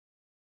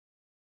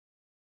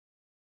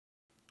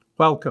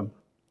Welcome.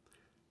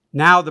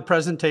 Now the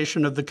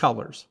presentation of the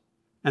colors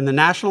and the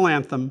national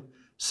anthem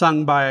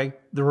sung by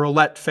the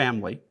Roulette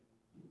family.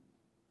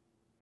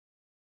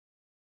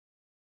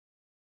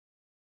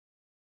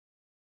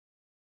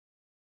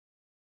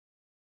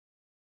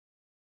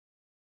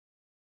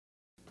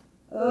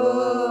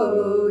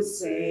 Oh,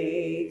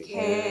 say,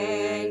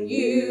 can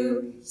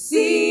you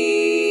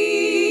see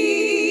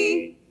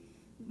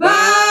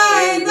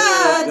by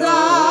the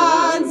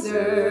dawn's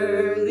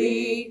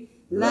early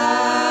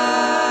light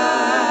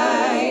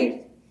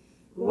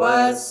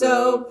what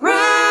so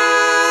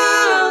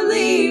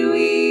proudly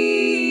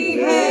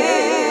we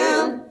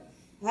hailed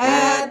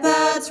at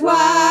the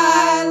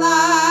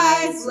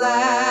twilight's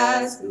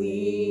last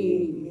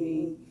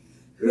gleaming,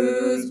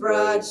 whose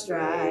broad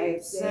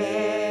stripes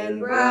and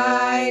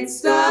bright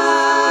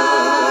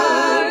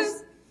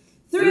stars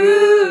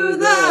through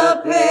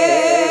the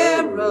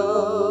perilous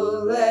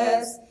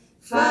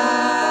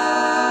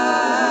fight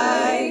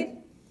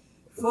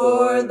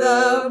for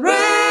the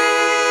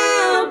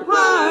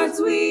ramparts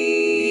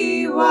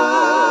we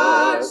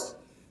watched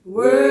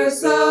were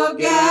so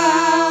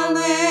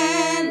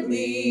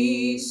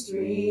gallantly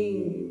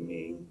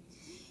streaming,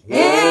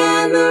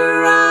 and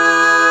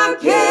the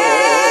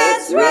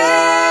rockets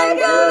red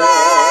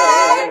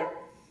glare,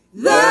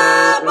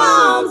 the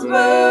bombs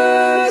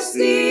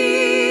bursting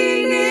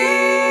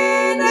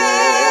in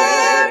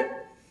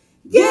air,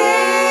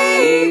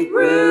 gave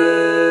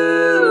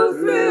proof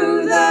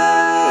through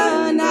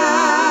the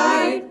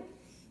night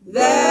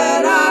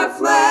that our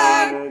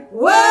flag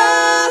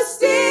was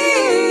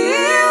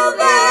still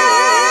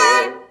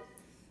there.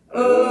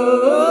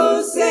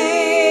 Oh,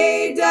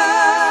 say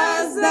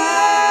does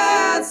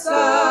that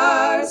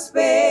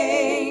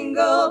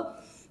star-spangled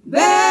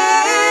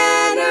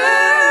banner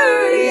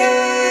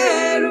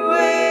yet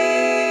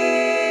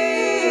wave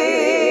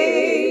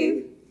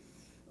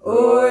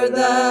o'er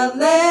the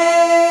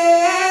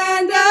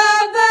land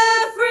of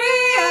the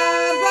free,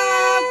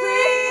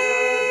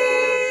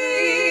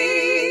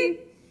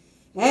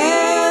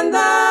 and the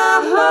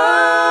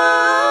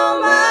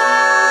home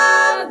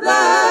of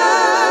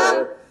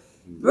the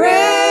brave.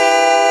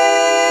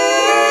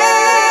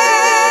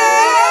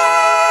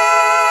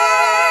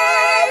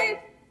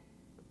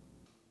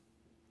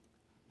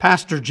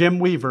 Pastor Jim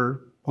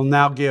Weaver will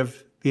now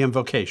give the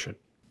invocation.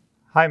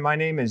 Hi, my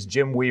name is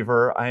Jim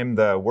Weaver. I am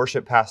the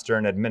worship pastor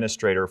and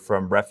administrator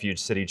from Refuge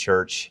City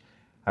Church.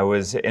 I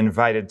was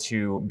invited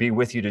to be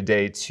with you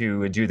today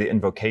to do the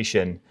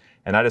invocation,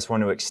 and I just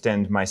want to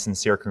extend my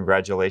sincere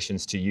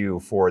congratulations to you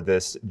for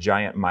this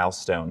giant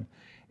milestone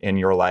in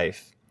your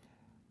life.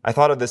 I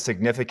thought of the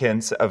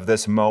significance of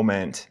this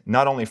moment,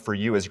 not only for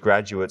you as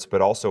graduates,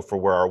 but also for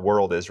where our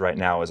world is right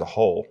now as a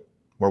whole.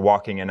 We're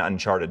walking in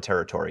uncharted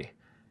territory.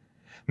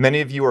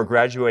 Many of you are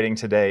graduating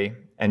today,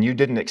 and you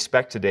didn't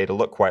expect today to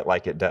look quite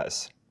like it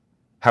does.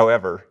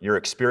 However, you're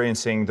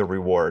experiencing the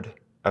reward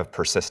of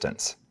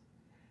persistence.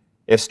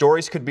 If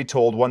stories could be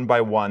told one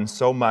by one,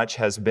 so much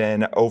has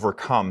been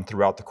overcome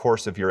throughout the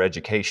course of your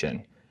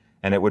education,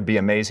 and it would be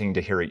amazing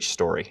to hear each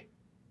story.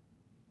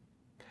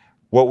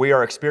 What we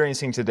are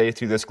experiencing today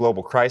through this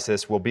global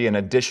crisis will be an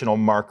additional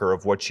marker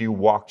of what you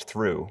walked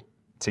through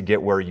to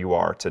get where you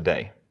are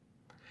today.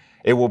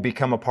 It will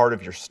become a part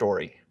of your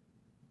story.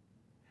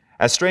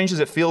 As strange as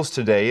it feels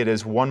today, it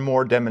is one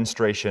more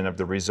demonstration of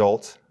the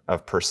result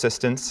of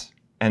persistence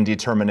and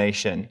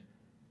determination.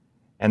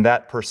 And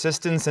that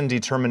persistence and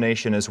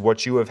determination is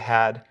what you have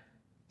had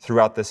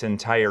throughout this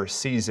entire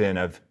season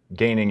of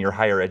gaining your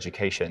higher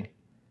education.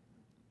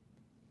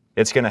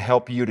 It's going to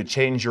help you to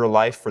change your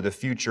life for the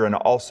future and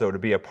also to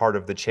be a part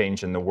of the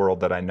change in the world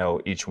that I know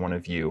each one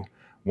of you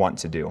want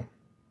to do.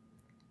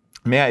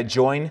 May I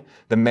join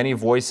the many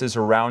voices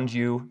around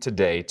you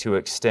today to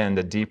extend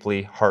a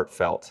deeply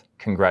heartfelt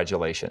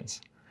congratulations.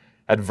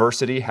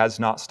 Adversity has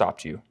not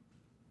stopped you.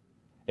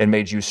 It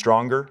made you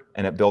stronger,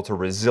 and it built a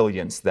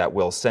resilience that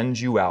will send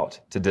you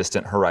out to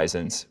distant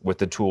horizons with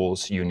the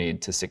tools you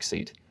need to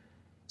succeed.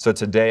 So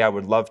today I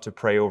would love to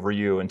pray over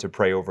you and to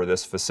pray over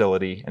this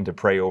facility and to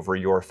pray over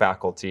your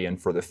faculty and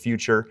for the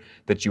future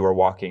that you are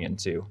walking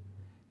into.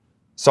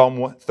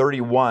 Psalm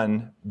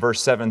 31,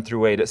 verse 7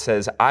 through 8, it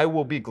says, I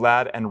will be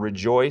glad and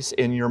rejoice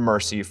in your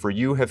mercy, for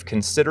you have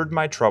considered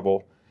my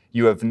trouble.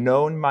 You have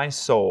known my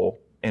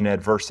soul in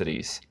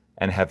adversities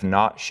and have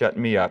not shut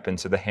me up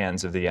into the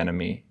hands of the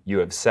enemy. You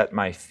have set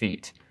my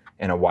feet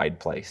in a wide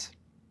place.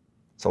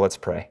 So let's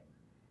pray.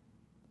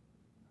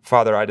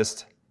 Father, I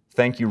just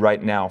thank you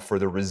right now for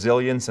the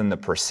resilience and the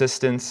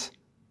persistence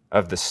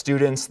of the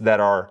students that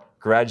are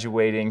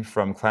graduating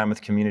from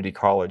Klamath Community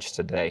College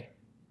today.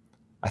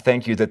 I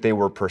thank you that they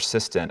were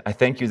persistent. I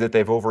thank you that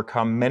they've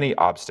overcome many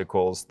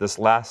obstacles, this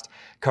last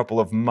couple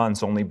of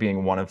months only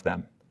being one of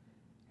them.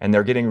 And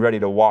they're getting ready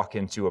to walk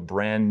into a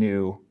brand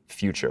new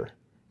future.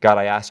 God,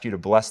 I ask you to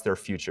bless their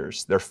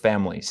futures, their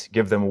families,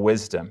 give them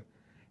wisdom,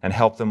 and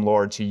help them,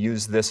 Lord, to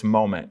use this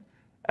moment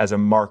as a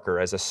marker,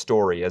 as a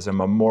story, as a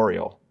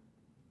memorial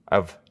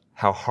of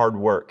how hard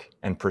work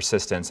and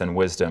persistence and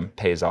wisdom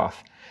pays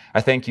off.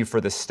 I thank you for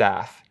the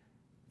staff,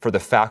 for the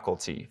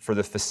faculty, for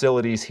the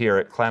facilities here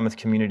at Klamath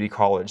Community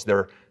College,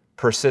 their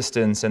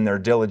persistence and their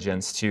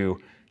diligence to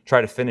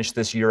try to finish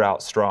this year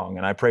out strong.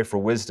 And I pray for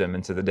wisdom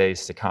into the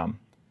days to come.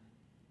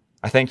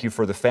 I thank you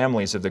for the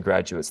families of the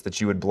graduates,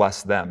 that you would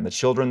bless them, the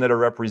children that are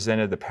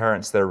represented, the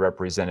parents that are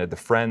represented, the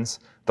friends,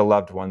 the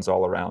loved ones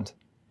all around.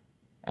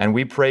 And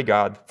we pray,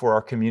 God, for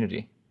our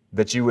community,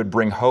 that you would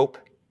bring hope,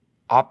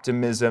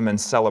 optimism, and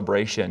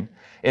celebration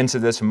into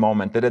this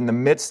moment, that in the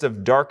midst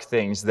of dark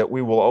things, that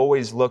we will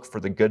always look for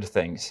the good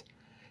things,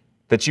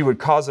 that you would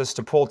cause us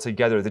to pull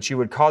together, that you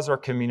would cause our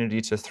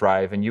community to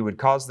thrive, and you would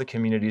cause the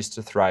communities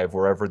to thrive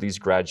wherever these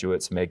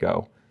graduates may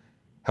go.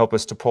 Help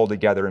us to pull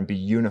together and be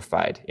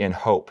unified in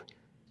hope,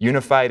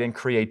 unified in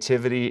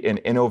creativity, in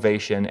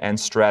innovation, and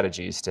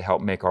strategies to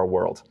help make our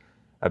world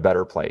a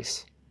better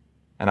place.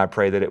 And I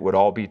pray that it would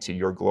all be to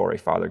your glory,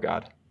 Father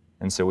God.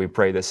 And so we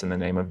pray this in the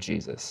name of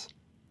Jesus.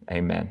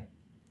 Amen.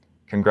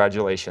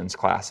 Congratulations,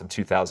 class of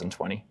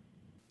 2020.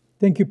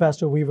 Thank you,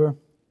 Pastor Weaver.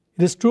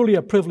 It is truly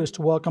a privilege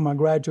to welcome our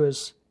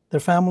graduates, their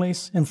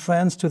families, and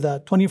friends to the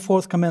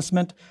 24th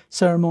commencement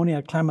ceremony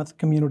at Klamath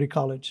Community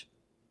College.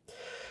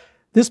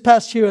 This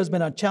past year has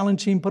been a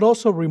challenging but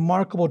also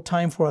remarkable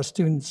time for our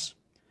students,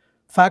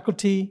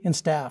 faculty, and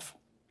staff.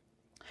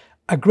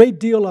 A great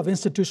deal of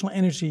institutional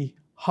energy,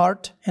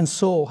 heart, and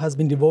soul has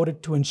been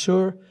devoted to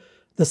ensure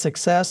the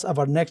success of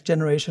our next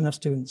generation of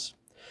students.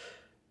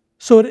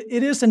 So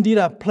it is indeed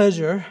a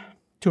pleasure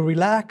to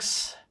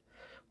relax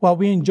while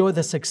we enjoy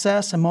the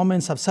success and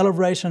moments of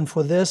celebration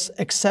for this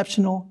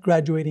exceptional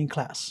graduating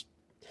class.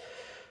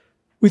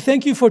 We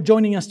thank you for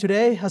joining us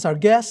today as our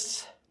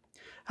guests,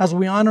 as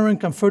we honor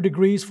and confer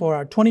degrees for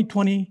our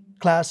 2020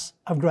 class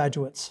of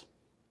graduates.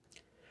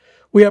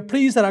 We are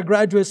pleased that our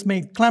graduates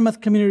made Klamath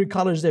Community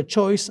College their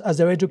choice as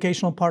their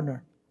educational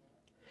partner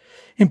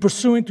in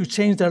pursuing to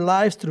change their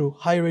lives through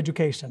higher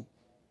education.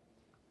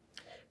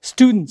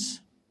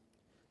 Students,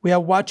 we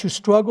have watched you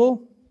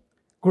struggle,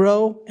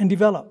 grow, and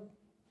develop.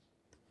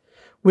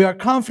 We are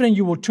confident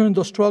you will turn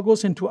those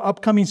struggles into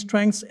upcoming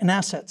strengths and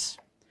assets.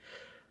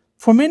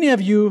 For many of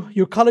you,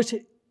 your college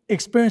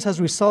experience has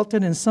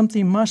resulted in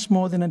something much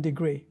more than a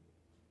degree.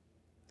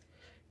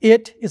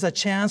 It is a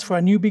chance for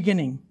a new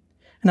beginning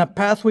and a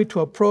pathway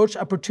to approach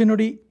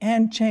opportunity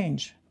and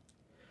change.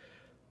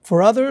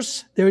 For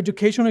others, their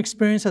educational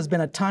experience has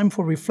been a time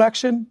for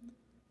reflection,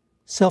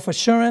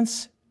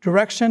 self-assurance,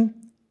 direction,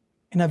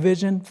 and a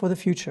vision for the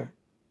future.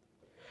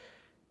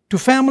 To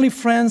family,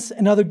 friends,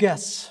 and other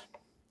guests,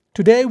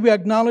 today we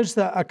acknowledge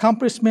the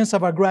accomplishments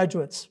of our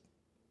graduates.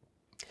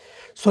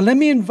 So let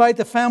me invite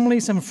the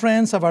families and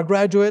friends of our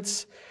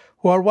graduates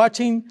who are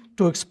watching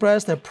to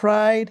express their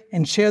pride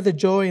and share the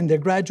joy in their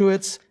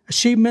graduates'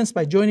 achievements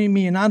by joining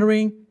me in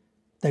honoring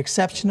the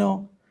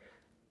exceptional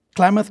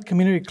Klamath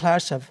Community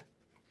Class of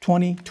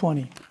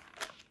 2020.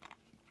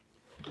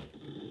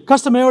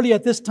 Customarily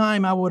at this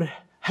time, I would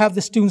have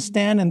the students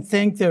stand and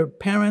thank their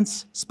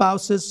parents,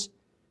 spouses,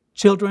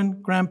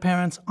 children,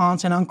 grandparents,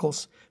 aunts and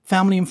uncles,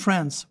 family and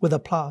friends with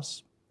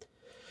applause.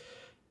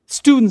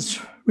 Students,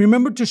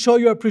 remember to show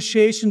your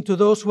appreciation to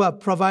those who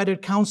have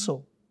provided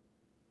counsel,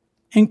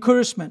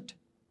 encouragement,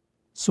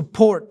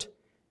 support,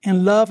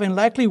 and love, and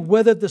likely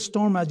weathered the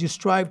storm as you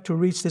strive to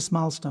reach this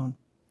milestone.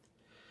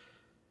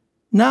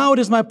 Now it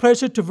is my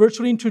pleasure to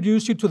virtually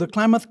introduce you to the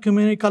Klamath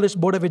Community College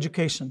Board of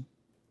Education.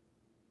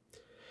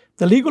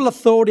 The legal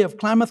authority of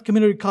Klamath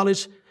Community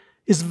College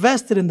is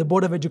vested in the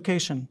Board of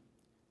Education.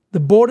 The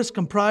board is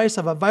comprised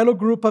of a vital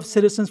group of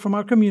citizens from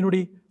our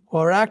community who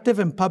are active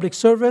in public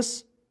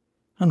service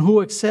and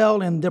who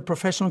excel in their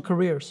professional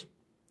careers.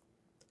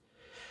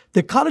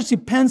 The college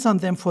depends on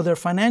them for their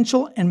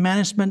financial and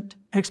management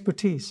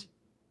expertise,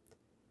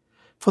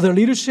 for their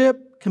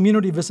leadership,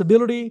 community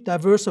visibility,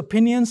 diverse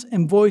opinions,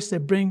 and voice they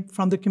bring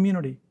from the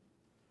community.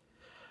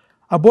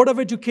 Our Board of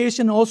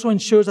Education also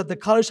ensures that the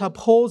college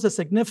upholds the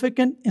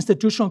significant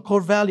institutional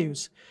core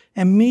values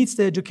and meets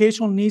the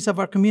educational needs of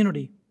our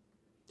community.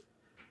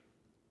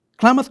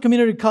 Klamath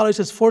Community College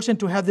is fortunate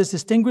to have this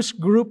distinguished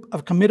group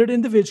of committed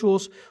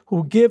individuals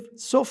who give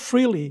so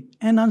freely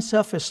and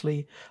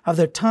unselfishly of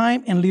their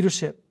time and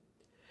leadership.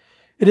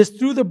 It is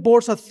through the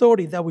board's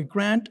authority that we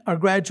grant our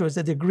graduates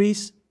the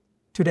degrees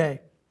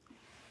today.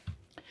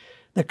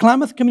 The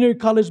Klamath Community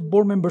College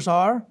board members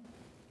are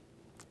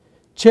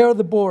Chair of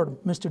the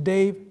Board, Mr.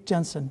 Dave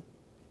Jensen,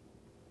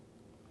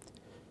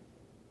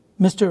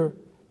 Mr.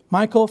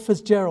 Michael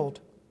Fitzgerald,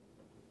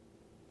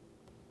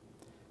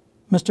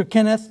 Mr.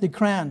 Kenneth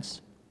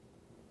DeCrans,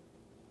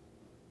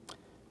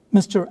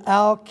 Mr.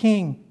 Al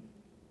King,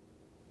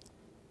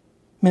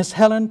 Ms.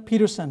 Helen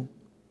Peterson,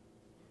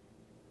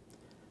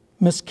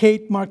 Ms.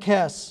 Kate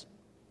Marquez,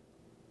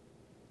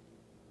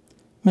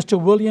 Mr.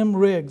 William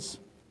Riggs.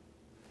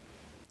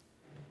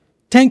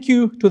 Thank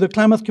you to the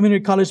Klamath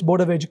Community College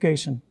Board of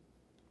Education.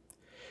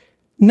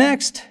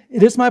 Next,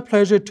 it is my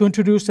pleasure to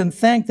introduce and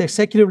thank the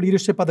executive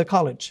leadership of the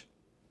college.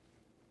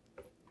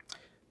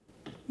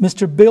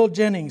 Mr. Bill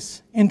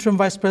Jennings, Interim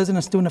Vice President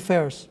of Student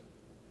Affairs.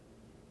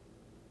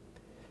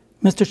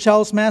 Mr.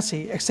 Charles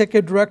Massey,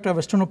 Executive Director of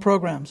External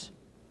Programs.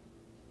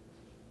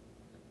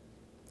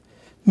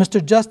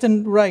 Mr.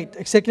 Justin Wright,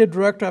 Executive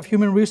Director of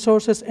Human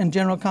Resources and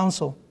General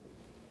Counsel.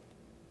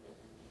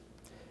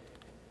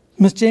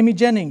 Ms. Jamie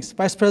Jennings,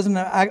 Vice President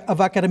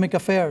of Academic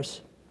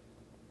Affairs.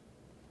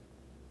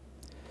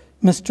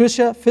 Ms.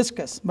 Tricia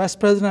Fiscus, Vice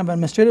President of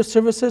Administrative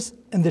Services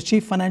and the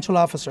Chief Financial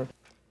Officer.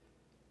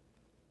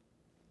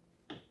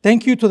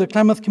 Thank you to the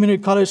Klamath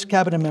Community College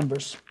Cabinet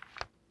members.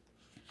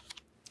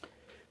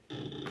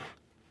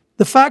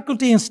 The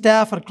faculty and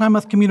staff at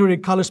Klamath Community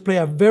College play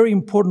a very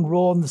important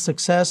role in the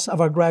success of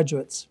our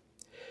graduates.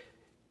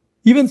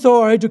 Even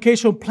though our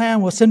educational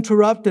plan was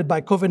interrupted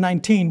by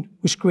COVID-19,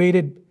 which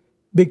created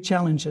big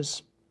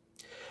challenges,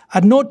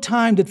 at no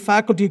time did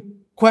faculty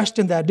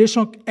question the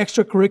additional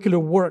extracurricular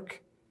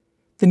work,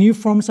 the new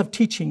forms of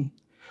teaching,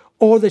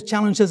 or the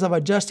challenges of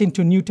adjusting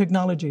to new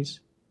technologies.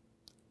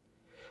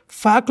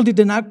 Faculty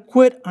did not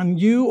quit on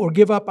you or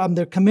give up on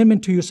their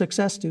commitment to your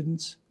success,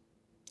 students.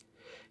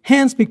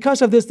 Hence,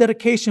 because of this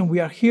dedication, we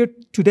are here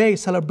today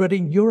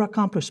celebrating your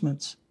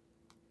accomplishments.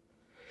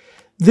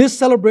 This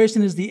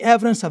celebration is the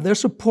evidence of their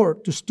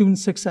support to student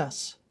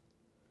success.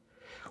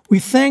 We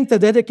thank the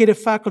dedicated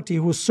faculty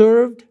who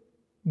served,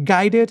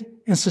 guided,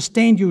 and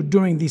sustained you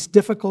during these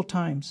difficult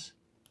times.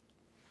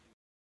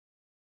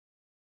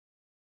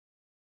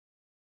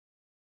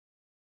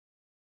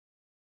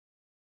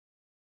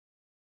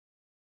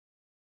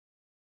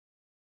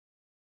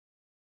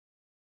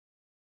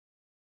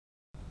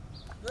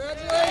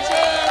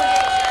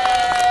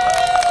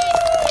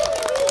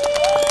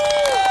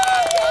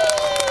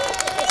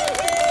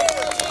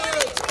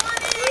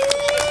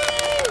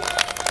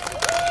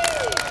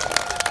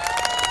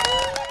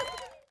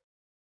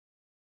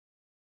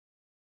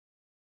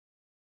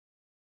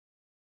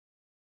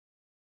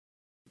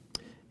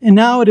 And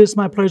now it is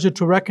my pleasure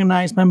to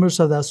recognize members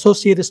of the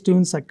Associated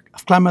Students of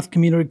Klamath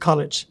Community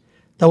College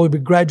that will be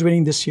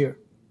graduating this year.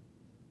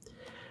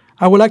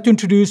 I would like to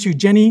introduce you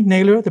Jenny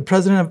Naylor, the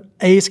president of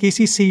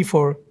ASKCC,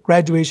 for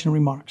graduation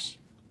remarks.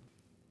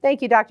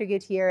 Thank you, Dr.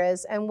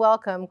 Gutierrez, and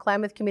welcome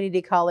Klamath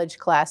Community College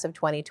Class of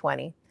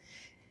 2020.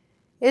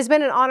 It has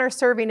been an honor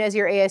serving as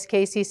your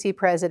ASKCC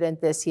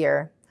president this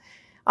year.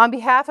 On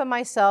behalf of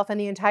myself and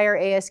the entire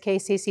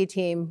ASKCC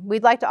team,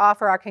 we'd like to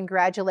offer our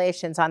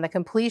congratulations on the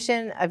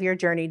completion of your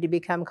journey to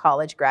become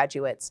college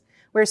graduates.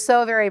 We're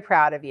so very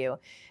proud of you,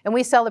 and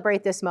we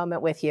celebrate this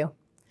moment with you.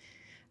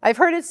 I've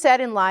heard it said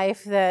in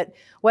life that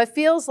what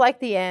feels like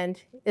the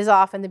end is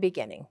often the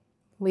beginning.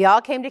 We all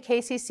came to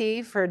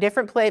KCC from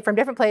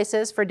different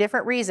places for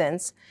different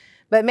reasons,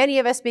 but many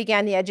of us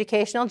began the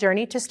educational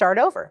journey to start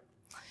over.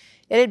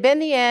 It had been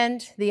the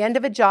end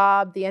of a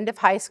job, the end of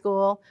high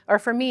school, or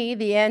for me,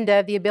 the end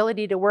of the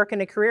ability to work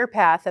in a career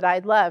path that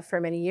I'd loved for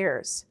many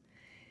years.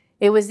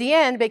 It was the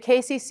end, but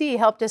KCC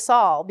helped us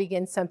all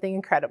begin something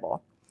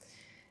incredible.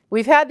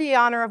 We've had the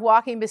honor of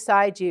walking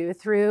beside you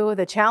through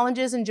the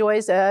challenges and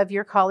joys of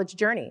your college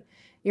journey.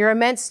 Your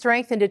immense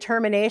strength and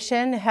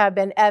determination have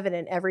been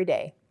evident every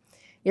day.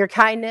 Your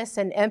kindness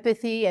and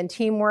empathy and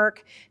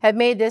teamwork have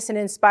made this an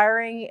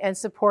inspiring and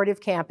supportive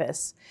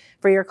campus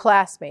for your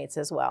classmates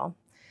as well.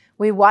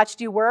 We watched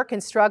you work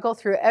and struggle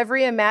through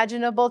every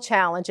imaginable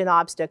challenge and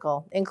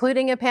obstacle,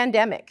 including a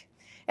pandemic,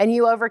 and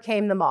you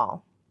overcame them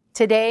all.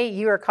 Today,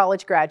 you are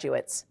college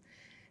graduates.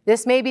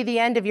 This may be the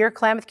end of your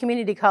Klamath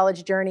Community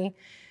College journey,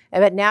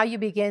 but now you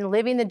begin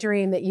living the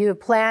dream that you have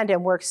planned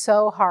and worked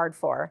so hard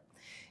for.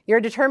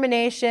 Your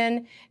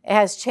determination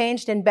has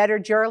changed and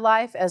bettered your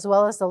life as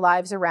well as the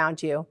lives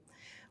around you.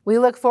 We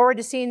look forward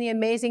to seeing the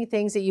amazing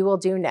things that you will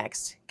do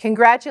next.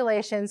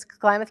 Congratulations,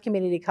 Klamath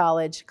Community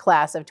College,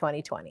 Class of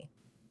 2020.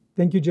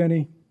 Thank you,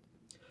 Jenny.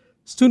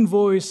 Student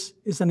voice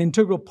is an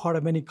integral part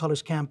of any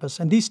college campus,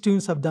 and these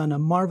students have done a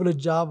marvelous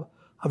job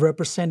of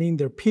representing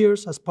their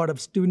peers as part of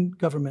student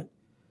government.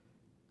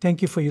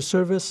 Thank you for your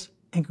service,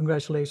 and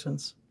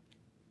congratulations.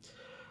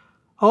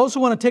 I also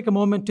want to take a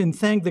moment to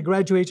thank the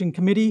graduation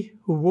committee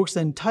who works the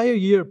entire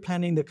year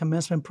planning the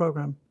commencement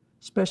program,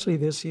 especially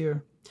this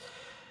year.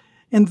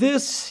 And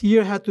this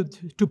year had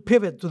to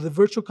pivot to the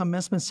virtual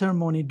commencement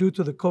ceremony due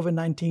to the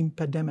COVID-19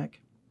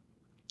 pandemic.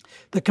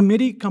 The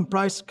committee,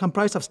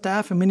 comprised of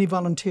staff and many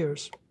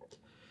volunteers,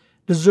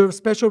 deserves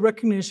special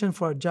recognition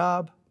for a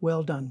job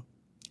well done.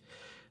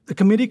 The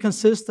committee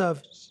consists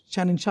of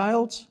Shannon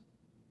Childs,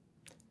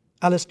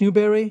 Alice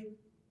Newberry,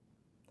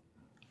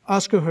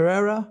 Oscar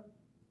Herrera,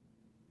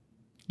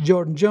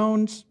 Jordan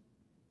Jones,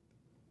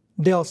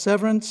 Dale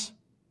Severance,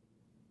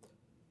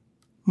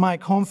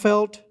 Mike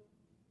Homfeld,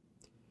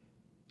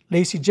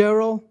 Lacey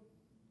Gerald,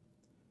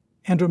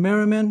 Andrew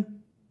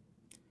Merriman,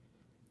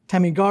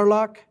 Tammy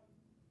Garlock,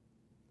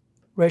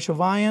 Rachel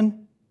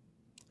Vian,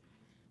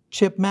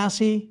 Chip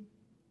Massey,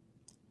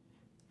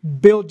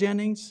 Bill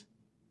Jennings,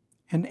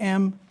 and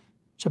M.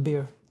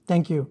 Chabir.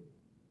 Thank you.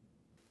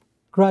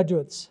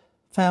 Graduates,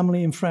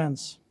 family, and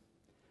friends,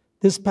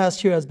 this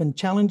past year has been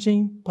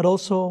challenging, but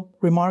also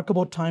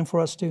remarkable time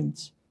for our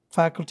students,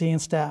 faculty,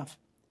 and staff.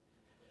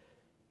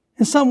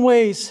 In some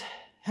ways, it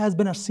has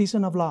been a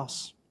season of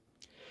loss.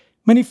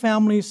 Many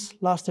families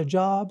lost their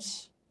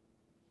jobs,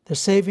 their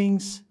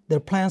savings, their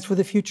plans for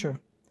the future.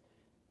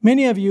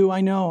 Many of you,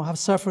 I know, have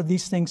suffered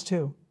these things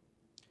too.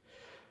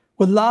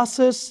 With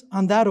losses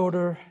on that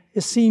order,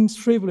 it seems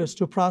frivolous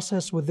to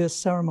process with this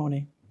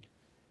ceremony.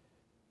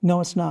 No,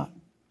 it's not.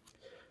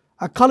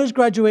 A college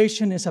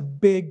graduation is a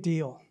big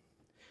deal.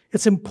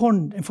 It's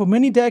important, and for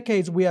many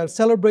decades, we have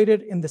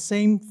celebrated in the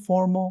same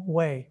formal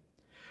way,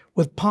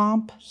 with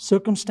pomp,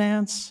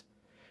 circumstance,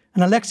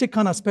 and a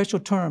lexicon of special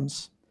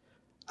terms,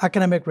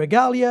 academic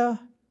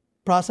regalia,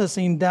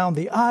 processing down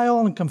the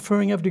aisle, and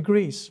conferring of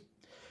degrees.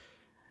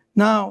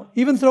 Now,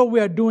 even though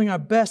we are doing our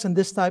best in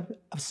this type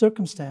of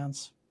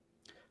circumstance,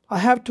 I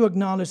have to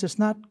acknowledge it's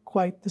not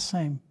quite the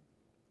same.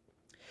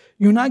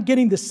 You're not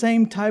getting the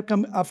same type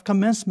of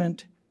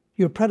commencement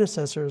your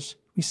predecessors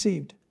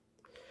received.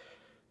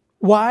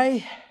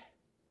 Why?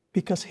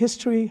 Because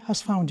history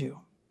has found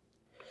you.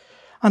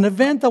 An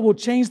event that will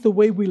change the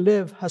way we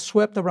live has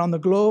swept around the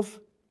globe,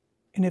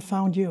 and it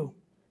found you.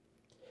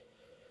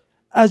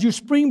 As your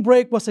spring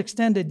break was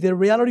extended, the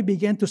reality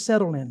began to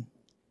settle in.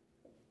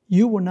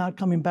 You were not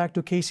coming back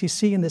to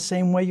KCC in the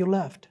same way you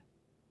left.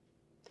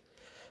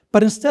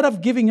 But instead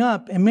of giving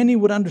up, and many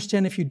would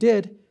understand if you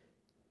did,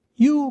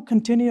 you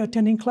continue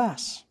attending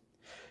class.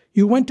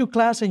 You went to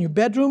class in your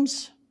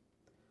bedrooms,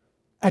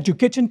 at your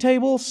kitchen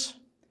tables,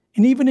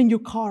 and even in your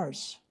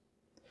cars.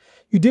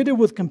 You did it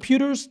with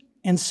computers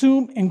and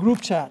Zoom and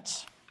group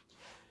chats.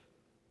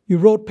 You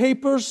wrote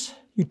papers,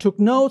 you took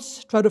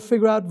notes, tried to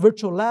figure out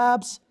virtual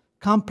labs,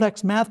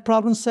 complex math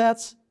problem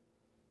sets,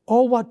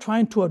 all while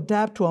trying to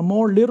adapt to a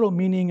more literal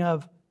meaning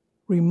of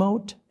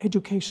remote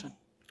education.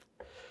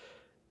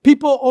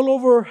 People all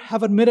over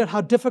have admitted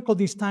how difficult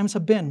these times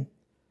have been,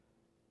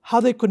 how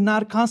they could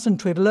not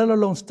concentrate, let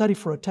alone study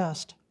for a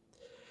test.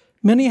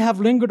 Many have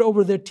lingered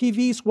over their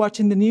TVs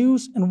watching the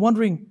news and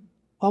wondering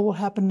what will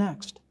happen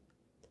next.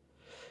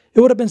 It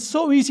would have been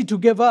so easy to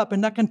give up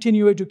and not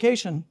continue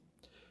education,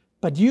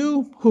 but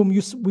you, whom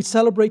we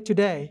celebrate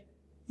today,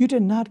 you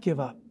did not give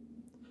up.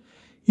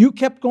 You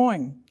kept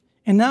going,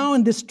 and now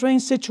in this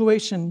strange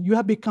situation, you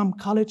have become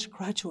college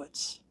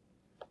graduates.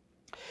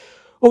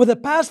 Over the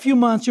past few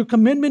months, your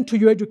commitment to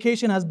your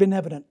education has been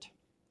evident.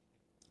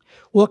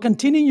 While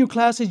continuing your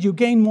classes, you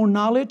gain more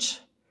knowledge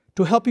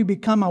to help you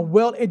become a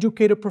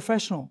well-educated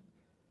professional.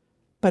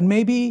 But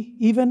maybe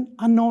even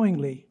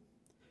unknowingly,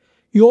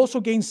 you also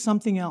gain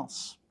something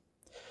else,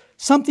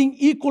 something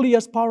equally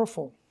as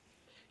powerful.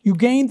 You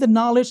gain the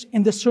knowledge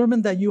and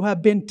discernment that you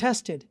have been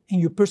tested and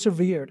you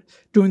persevered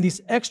during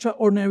these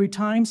extraordinary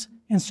times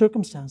and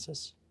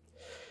circumstances.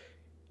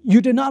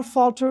 You did not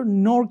falter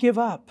nor give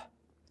up.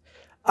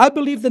 I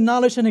believe the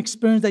knowledge and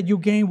experience that you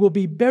gain will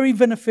be very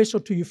beneficial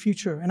to your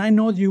future, and I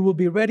know you will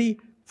be ready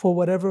for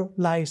whatever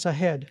lies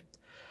ahead.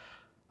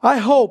 I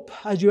hope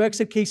as you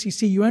exit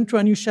KCC, you enter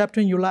a new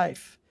chapter in your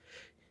life.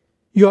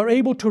 You are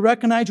able to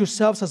recognize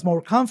yourselves as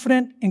more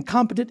confident and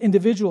competent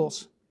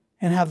individuals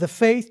and have the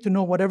faith to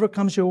know whatever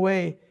comes your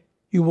way,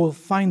 you will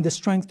find the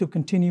strength to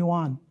continue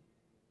on.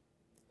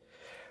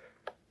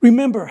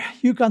 Remember,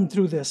 you've gone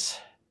through this.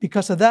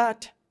 Because of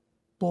that,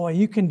 boy,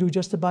 you can do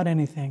just about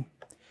anything.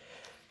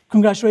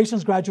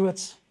 Congratulations,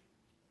 graduates.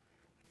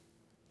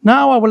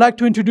 Now I would like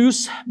to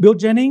introduce Bill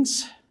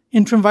Jennings,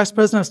 Interim Vice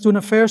President of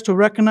Student Affairs, to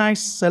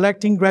recognize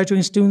selecting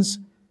graduating students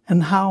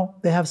and how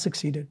they have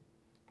succeeded.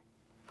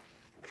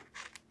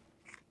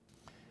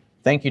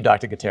 Thank you,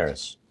 Dr.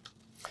 Gutierrez.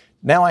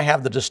 Now I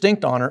have the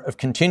distinct honor of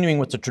continuing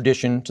with the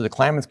tradition to the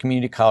Klamath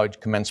Community College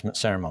commencement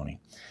ceremony.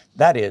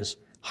 That is,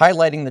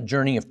 highlighting the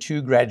journey of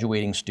 2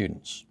 graduating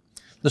students.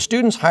 The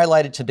students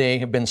highlighted today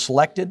have been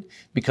selected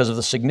because of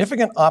the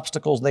significant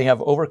obstacles they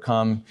have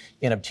overcome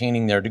in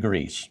obtaining their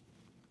degrees.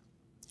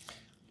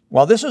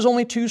 While this is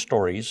only 2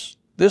 stories,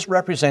 this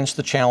represents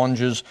the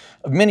challenges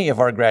many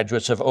of our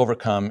graduates have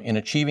overcome in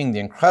achieving the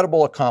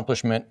incredible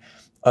accomplishment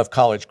of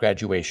college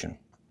graduation.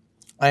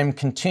 I am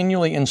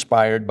continually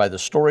inspired by the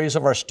stories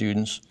of our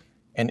students,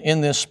 and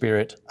in this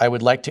spirit, I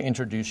would like to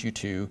introduce you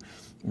to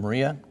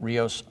Maria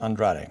Rios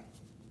Andrade.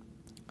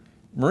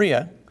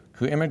 Maria,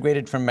 who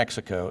immigrated from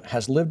Mexico,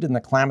 has lived in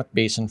the Klamath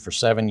Basin for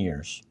 7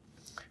 years.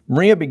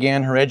 Maria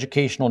began her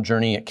educational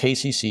journey at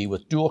KCC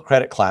with dual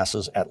credit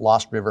classes at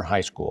Lost River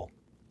High School.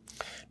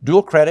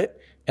 Dual credit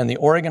and the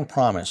Oregon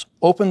Promise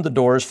opened the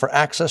doors for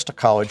access to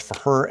college for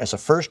her as a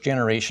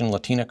first-generation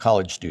Latina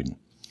college student.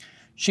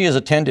 She has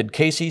attended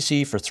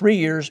KCC for 3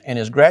 years and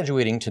is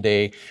graduating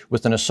today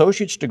with an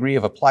associate's degree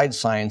of applied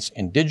science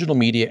in digital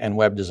media and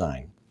web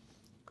design.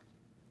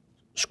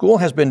 School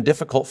has been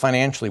difficult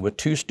financially with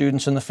 2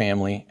 students in the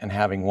family and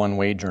having 1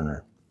 wage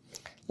earner.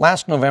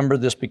 Last November,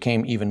 this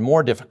became even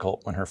more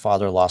difficult when her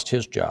father lost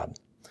his job.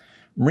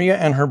 Maria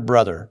and her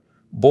brother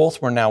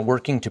both were now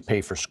working to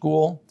pay for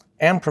school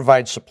and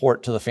provide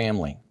support to the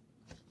family.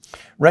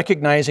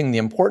 Recognizing the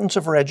importance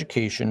of her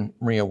education,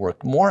 Maria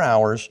worked more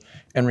hours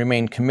and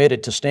remained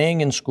committed to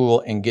staying in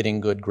school and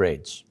getting good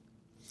grades.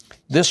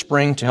 This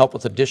spring, to help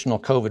with additional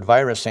COVID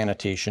virus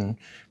sanitation,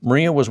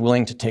 Maria was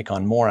willing to take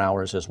on more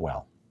hours as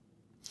well.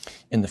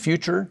 In the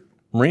future,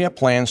 Maria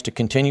plans to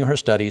continue her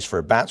studies for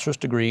a bachelor's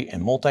degree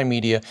in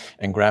multimedia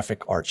and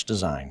graphic arts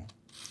design.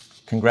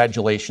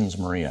 Congratulations,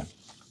 Maria.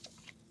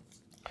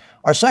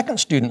 Our second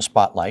student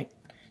spotlight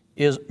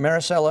is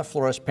Maricela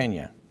Flores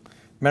Pena.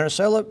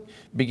 Maricela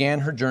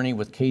began her journey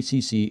with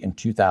KCC in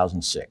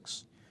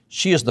 2006.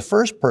 She is the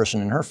first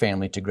person in her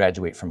family to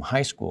graduate from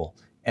high school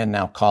and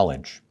now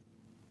college.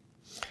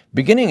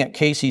 Beginning at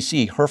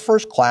KCC, her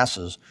first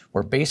classes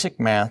were basic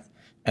math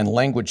and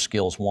language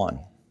skills 1.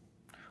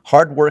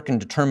 Hard work and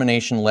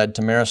determination led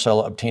to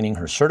Maricela obtaining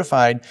her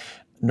certified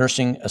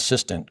nursing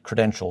assistant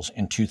credentials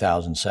in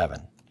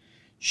 2007.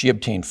 She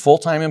obtained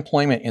full-time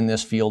employment in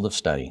this field of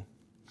study.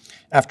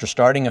 After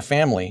starting a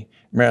family,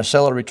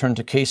 Maricela returned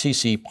to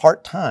KCC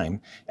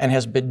part-time and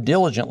has been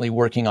diligently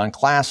working on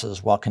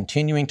classes while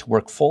continuing to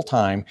work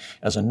full-time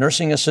as a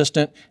nursing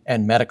assistant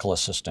and medical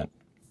assistant.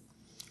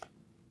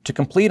 To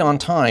complete on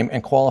time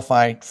and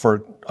qualify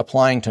for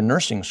applying to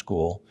nursing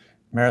school,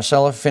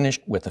 Maricela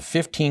finished with a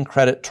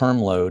 15-credit term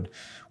load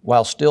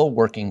while still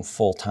working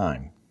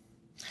full-time.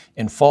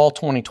 In fall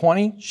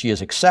 2020, she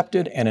is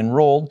accepted and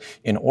enrolled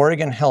in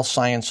Oregon Health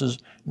Sciences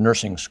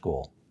Nursing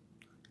School.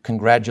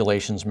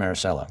 Congratulations,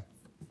 Maricela.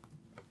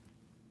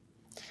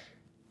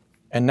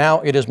 And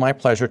now it is my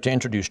pleasure to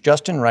introduce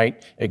Justin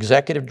Wright,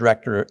 Executive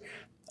Director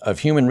of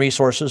Human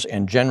Resources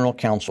and General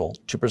Counsel,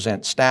 to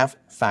present staff,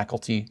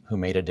 faculty who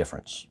made a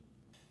difference.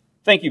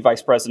 Thank you,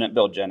 Vice President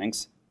Bill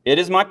Jennings. It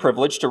is my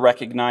privilege to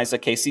recognize a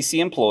KCC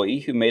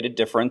employee who made a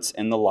difference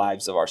in the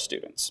lives of our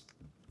students.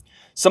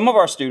 Some of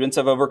our students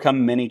have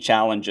overcome many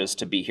challenges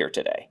to be here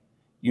today.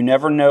 You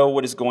never know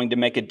what is going to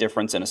make a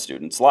difference in a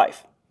student's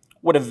life.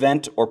 What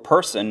event or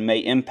person may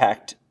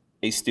impact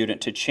a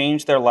student to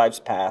change their life's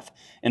path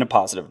in a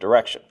positive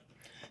direction.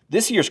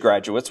 This year's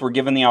graduates were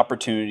given the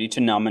opportunity to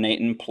nominate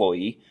an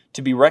employee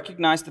to be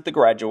recognized at the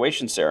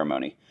graduation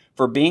ceremony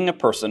for being a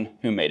person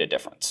who made a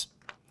difference.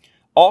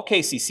 All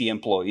KCC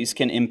employees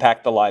can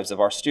impact the lives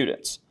of our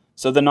students,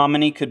 so the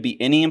nominee could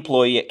be any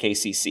employee at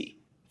KCC: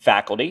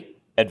 faculty,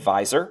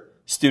 advisor,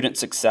 student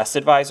success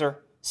advisor,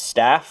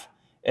 staff,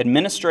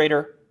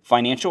 administrator,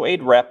 financial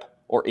aid rep,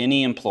 or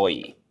any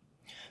employee.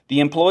 The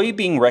employee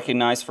being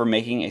recognized for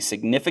making a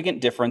significant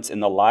difference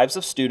in the lives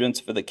of students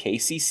for the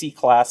KCC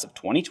class of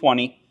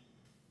 2020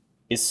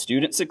 is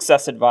Student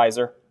Success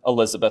Advisor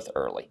Elizabeth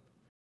Early.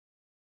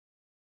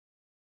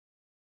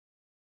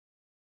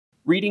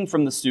 Reading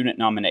from the student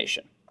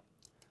nomination.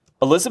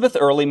 Elizabeth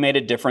Early made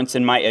a difference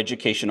in my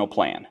educational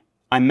plan.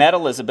 I met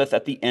Elizabeth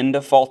at the end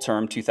of fall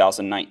term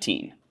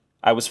 2019.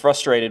 I was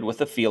frustrated with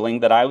the feeling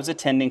that I was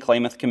attending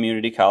Klamath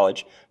Community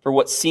College for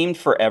what seemed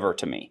forever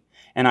to me,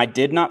 and I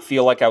did not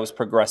feel like I was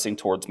progressing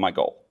towards my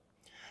goal.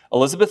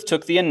 Elizabeth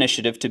took the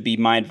initiative to be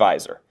my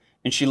advisor,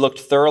 and she looked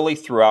thoroughly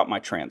throughout my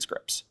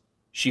transcripts.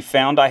 She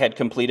found I had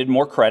completed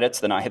more credits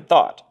than I had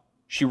thought.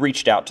 She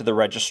reached out to the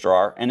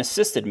registrar and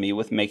assisted me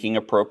with making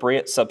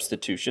appropriate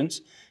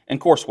substitutions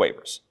and course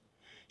waivers.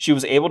 She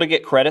was able to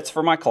get credits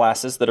for my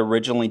classes that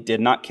originally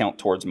did not count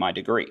towards my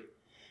degree.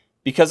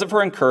 Because of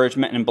her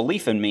encouragement and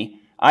belief in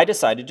me, I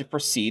decided to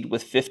proceed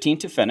with 15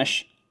 to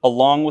finish,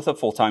 along with a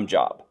full-time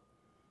job.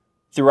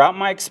 Throughout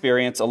my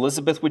experience,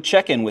 Elizabeth would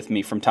check in with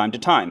me from time to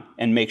time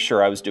and make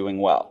sure I was doing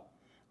well.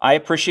 I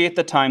appreciate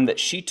the time that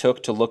she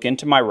took to look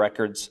into my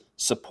records,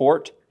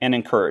 support, and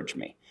encourage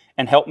me,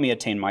 and help me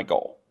attain my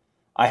goal.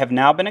 I have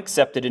now been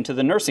accepted into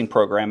the nursing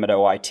program at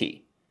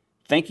OIT.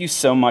 Thank you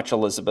so much,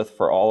 Elizabeth,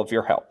 for all of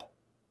your help.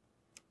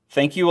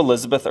 Thank you,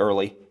 Elizabeth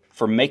Early,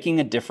 for making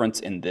a difference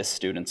in this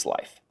student's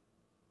life.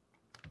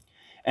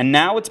 And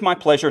now it's my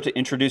pleasure to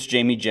introduce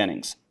Jamie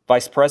Jennings,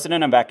 Vice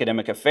President of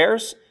Academic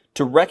Affairs,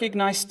 to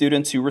recognize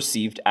students who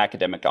received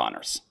academic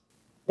honors.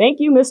 Thank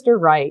you, Mr.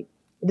 Wright.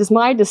 It is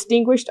my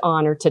distinguished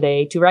honor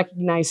today to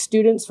recognize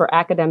students for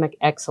academic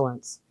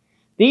excellence.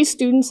 These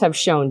students have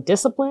shown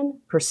discipline,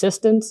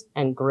 persistence,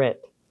 and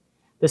grit.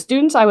 The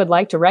students I would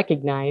like to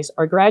recognize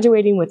are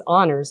graduating with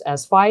honors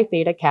as Phi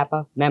Theta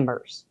Kappa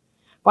members.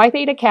 Phi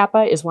Theta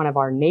Kappa is one of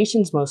our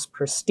nation's most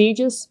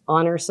prestigious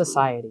honor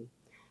society.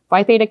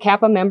 Phi Theta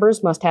Kappa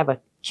members must have a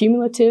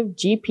cumulative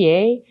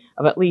GPA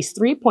of at least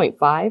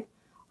 3.5,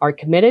 are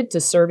committed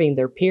to serving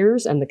their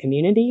peers and the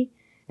community,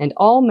 and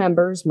all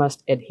members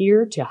must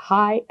adhere to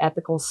high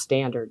ethical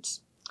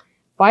standards.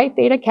 Phi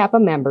Theta Kappa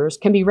members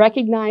can be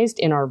recognized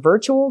in our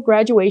virtual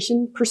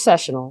graduation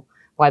processional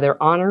by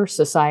their honor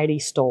society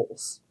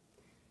stoles.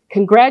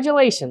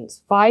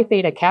 Congratulations, Phi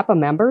Theta Kappa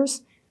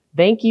members.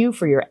 Thank you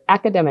for your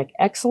academic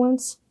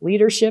excellence,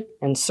 leadership,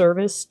 and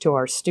service to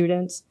our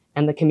students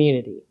and the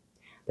community.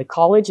 The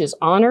college is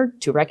honored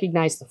to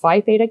recognize the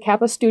Phi Theta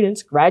Kappa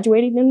students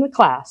graduating in the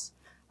class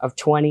of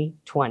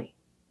 2020.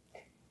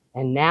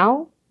 And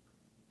now,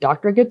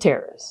 Dr.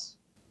 Gutierrez.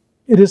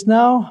 It is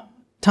now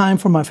time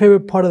for my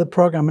favorite part of the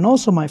program and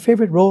also my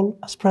favorite role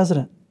as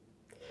president,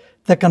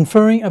 the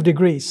conferring of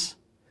degrees.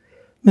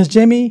 Ms.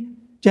 Jamie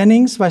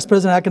Jennings, Vice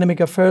President of Academic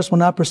Affairs, will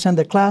now present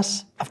the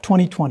class of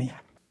 2020.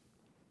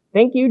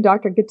 Thank you,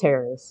 Dr.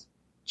 Gutierrez.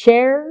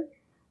 Chair,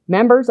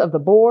 members of the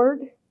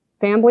board,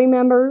 family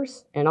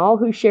members, and all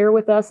who share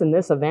with us in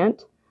this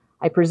event,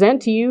 I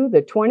present to you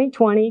the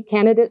 2020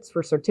 candidates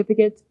for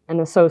certificates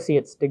and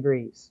associate's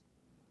degrees.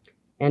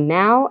 And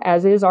now,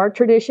 as is our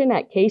tradition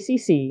at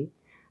KCC,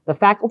 The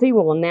faculty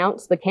will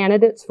announce the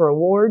candidates for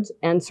awards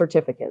and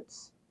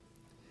certificates.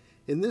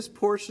 In this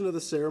portion of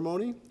the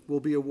ceremony,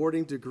 we'll be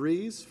awarding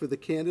degrees for the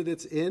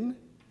candidates in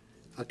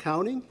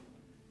accounting,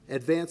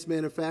 advanced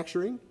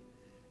manufacturing,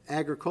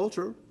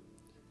 agriculture,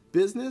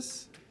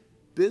 business,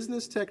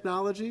 business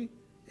technology,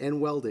 and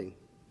welding.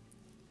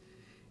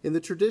 In the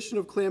tradition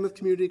of Klamath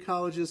Community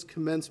College's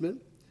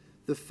commencement,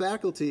 the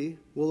faculty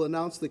will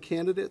announce the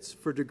candidates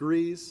for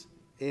degrees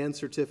and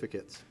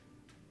certificates.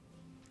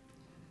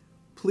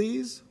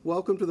 Please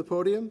welcome to the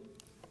podium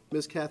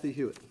Ms. Kathy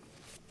Hewitt.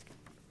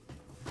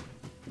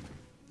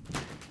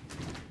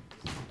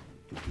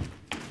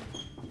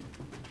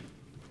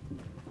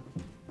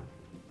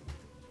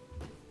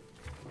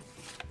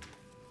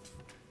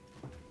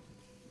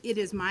 It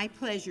is my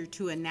pleasure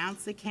to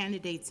announce the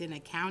candidates in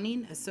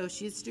accounting,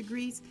 associate's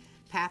degrees,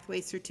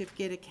 pathway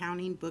certificate,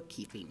 accounting,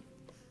 bookkeeping.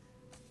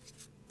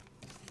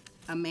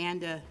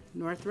 Amanda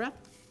Northrup.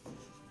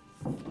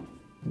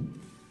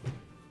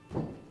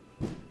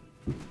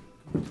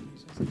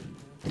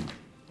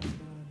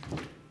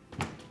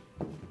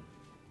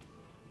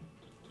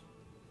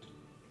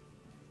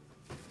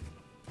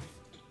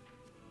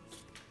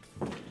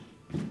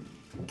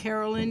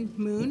 Carolyn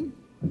Moon.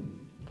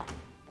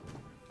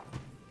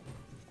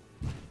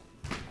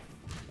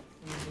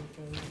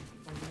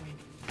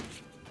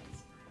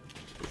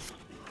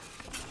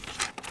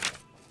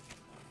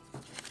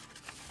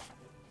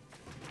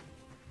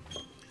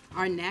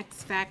 Our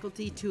next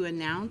faculty to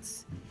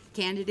announce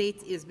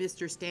candidates is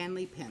Mr.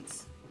 Stanley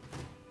Pence.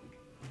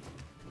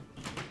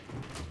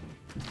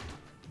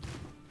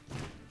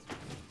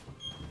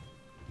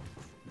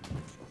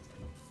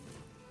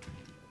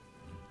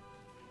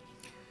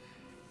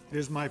 It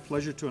is my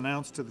pleasure to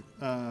announce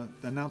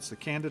the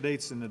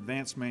candidates in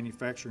Advanced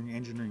Manufacturing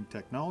Engineering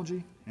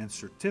Technology and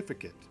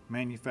Certificate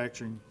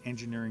Manufacturing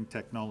Engineering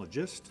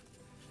Technologist,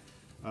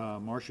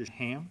 Marcia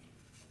Ham.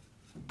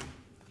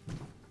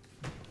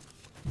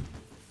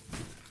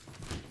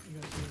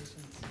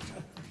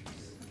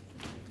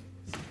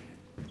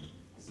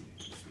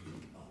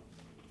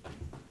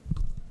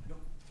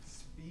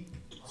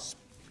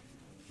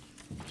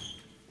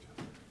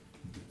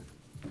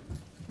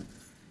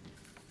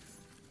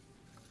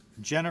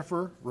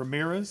 Jennifer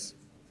Ramirez.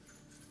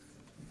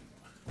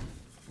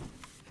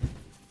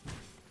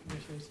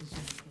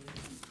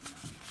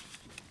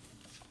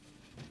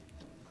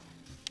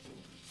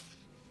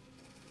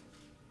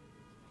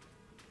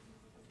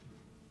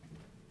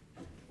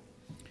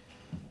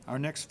 Our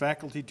next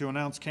faculty to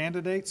announce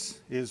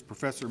candidates is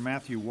Professor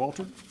Matthew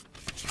Walter.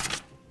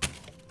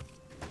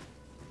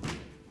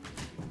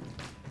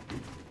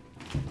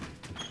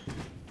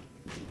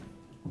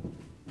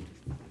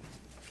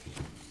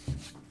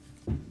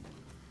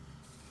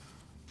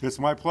 It's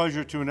my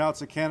pleasure to announce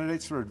the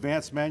candidates for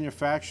Advanced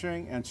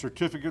Manufacturing and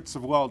Certificates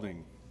of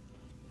Welding.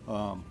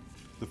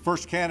 The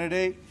first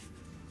candidate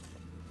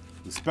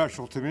is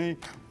special to me.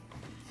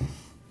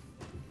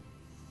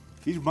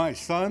 He's my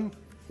son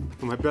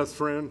and my best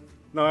friend,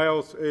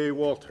 Niles A.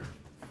 Walter.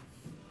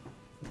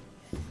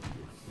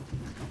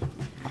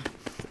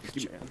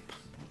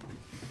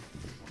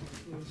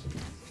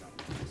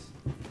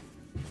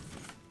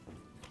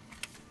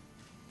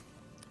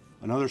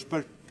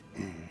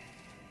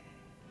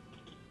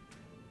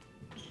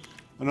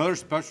 Another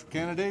special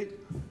candidate,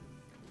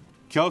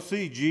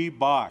 Kelsey G.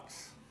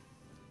 Box.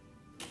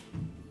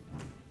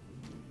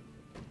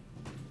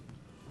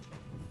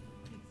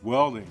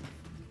 Welding.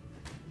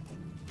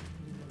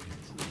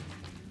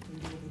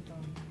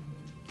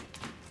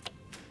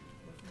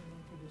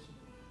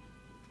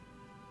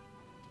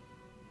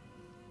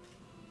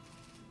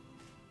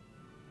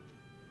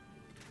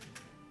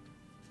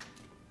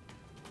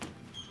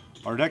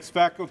 Our next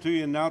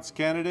faculty announced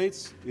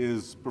candidates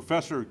is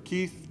Professor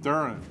Keith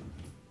Duran.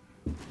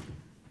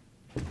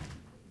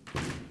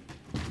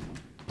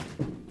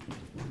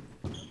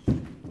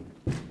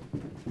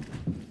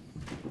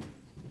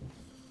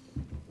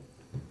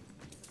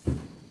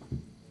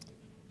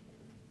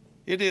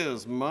 It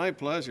is my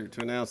pleasure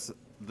to announce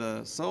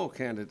the sole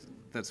candidate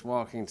that's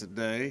walking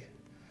today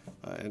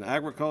in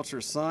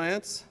agriculture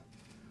science,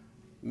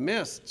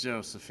 Miss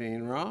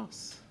Josephine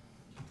Ross.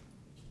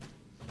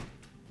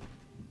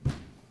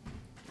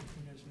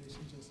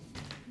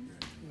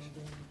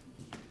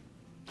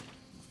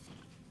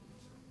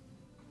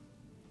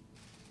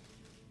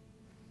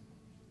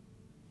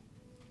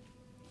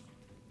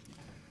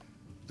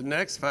 The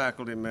next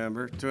faculty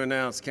member to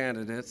announce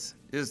candidates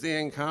is the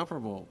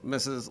incomparable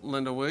Mrs.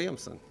 Linda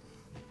Williamson.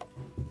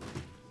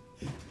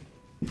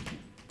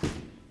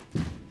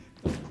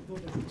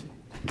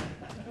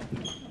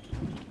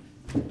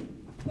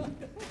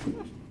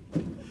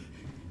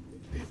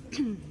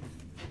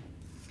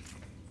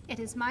 It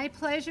is my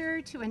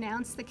pleasure to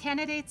announce the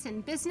candidates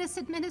in Business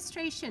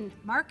Administration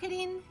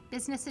Marketing,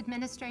 Business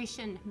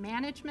Administration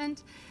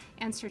Management,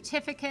 and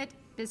Certificate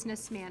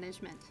Business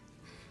Management.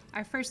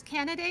 Our first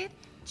candidate,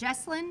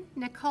 Jesslyn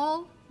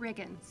Nicole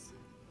Riggins.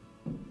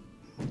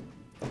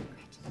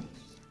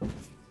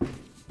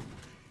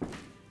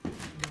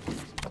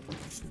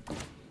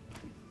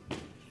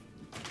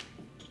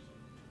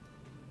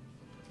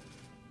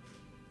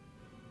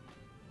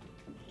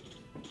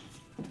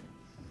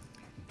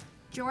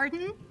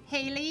 Jordan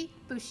Haley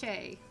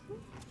Boucher.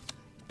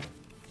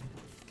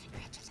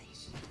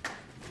 Congratulations.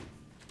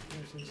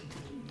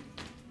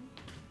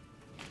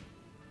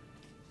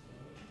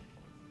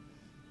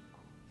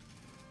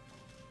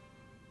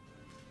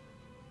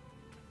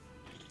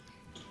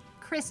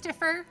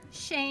 Christopher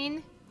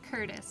Shane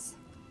Curtis.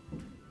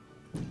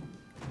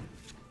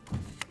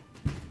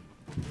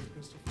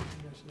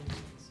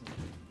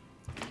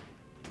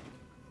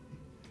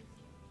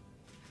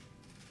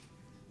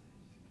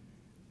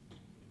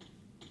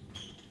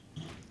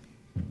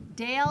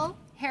 Dale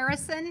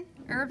Harrison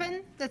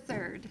Irvin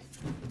III.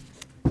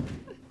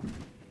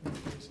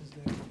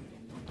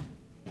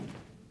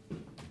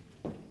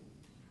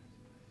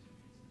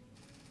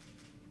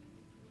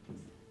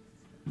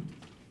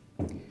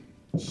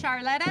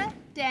 Charlotta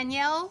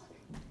Danielle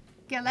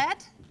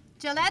Gillette,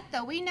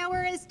 though we know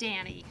her as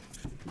Danny.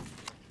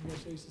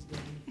 Congratulations,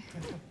 Danny.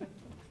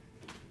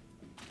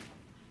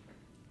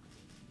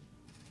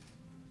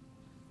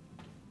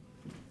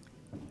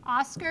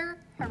 Oscar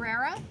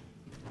Herrera.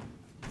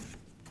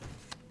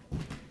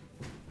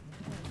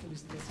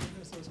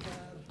 Felicitaciones, Oscar.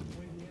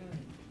 Muy bien.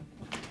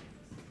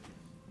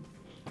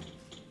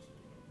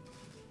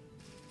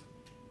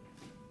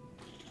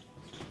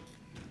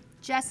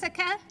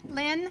 Jessica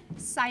Lynn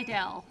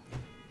Seidel.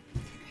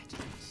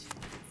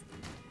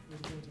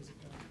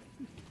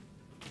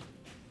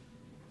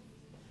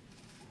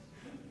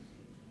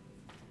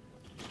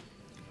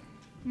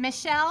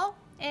 Michelle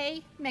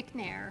A.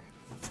 McNair.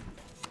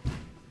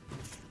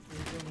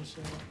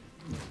 Michelle.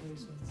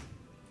 Congratulations.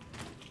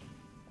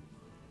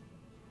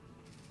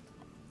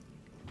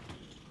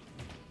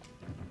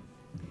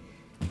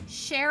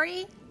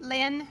 Sherry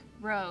Lynn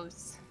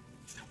Rose.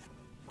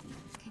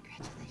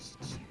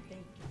 Congratulations, Sherry.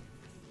 Thank you.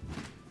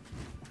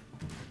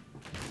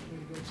 Way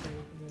to go,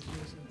 Sherry.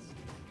 Congratulations.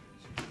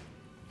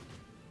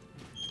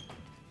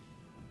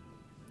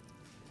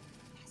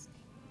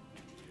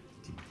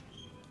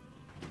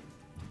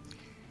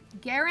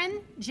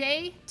 Garen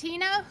J.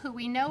 Tina, who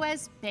we know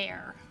as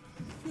Bear.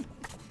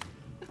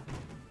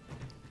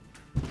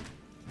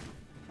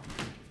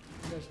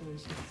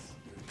 Congratulations.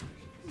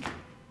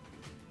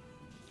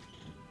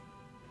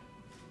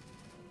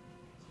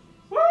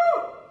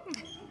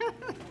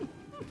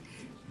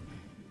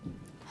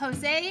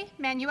 Jose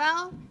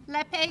Manuel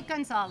Lepe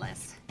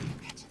Gonzalez.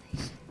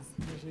 Congratulations.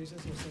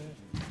 Congratulations, Jose.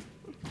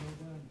 Well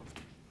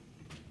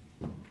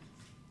done.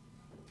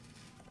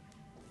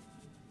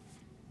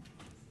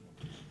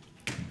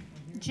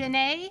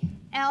 Janae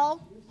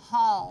L.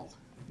 Hall.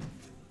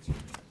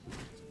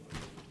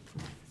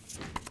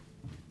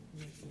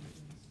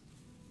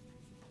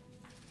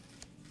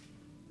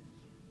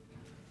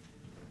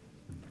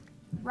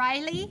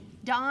 Riley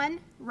Dawn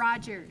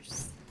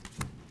Rogers.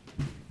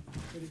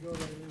 Way to go,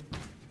 Riley.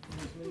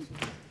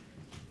 Congratulations.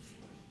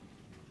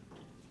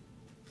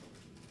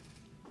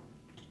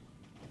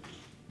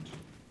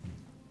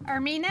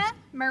 Armina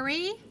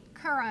Marie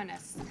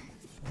Coronas.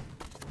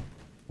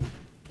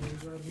 Way to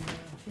go, Armina.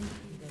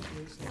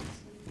 Congratulations.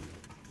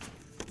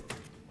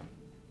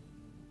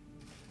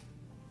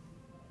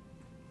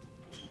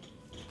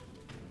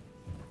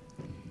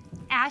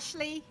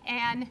 Ashley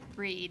Ann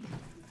Reed.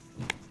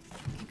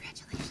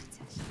 Congratulations,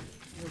 Ashley.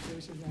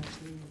 Congratulations,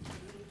 Ashley.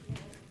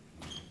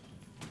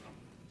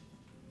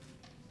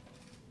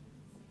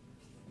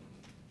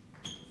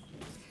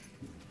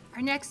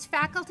 Our next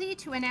faculty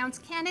to announce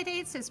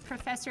candidates is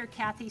Professor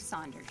Kathy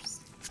Saunders.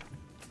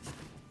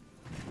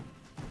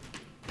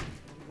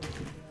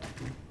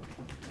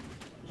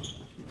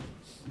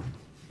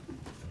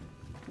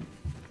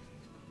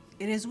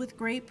 It is with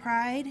great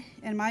pride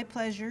and my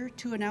pleasure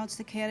to announce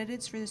the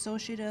candidates for the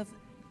Associate of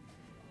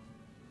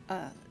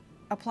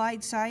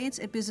Applied Science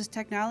and Business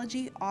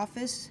Technology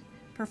Office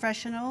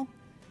Professional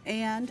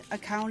and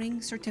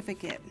Accounting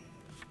Certificate.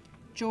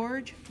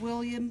 George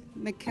William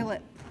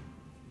McKillop.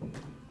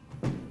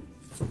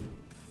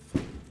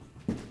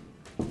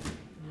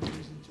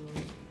 Congratulations,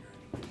 George.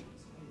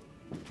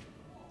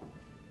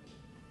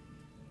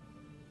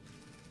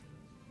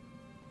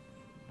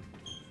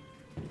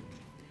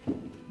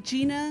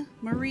 Gina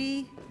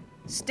Marie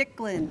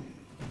Sticklin.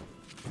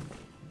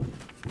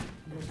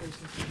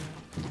 Congratulations, Gina.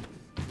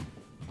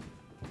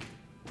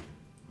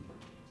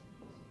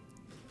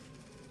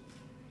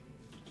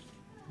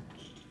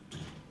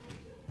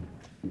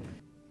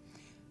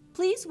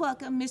 Please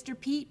welcome Mr.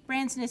 Pete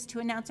Bransness to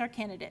announce our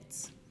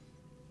candidates.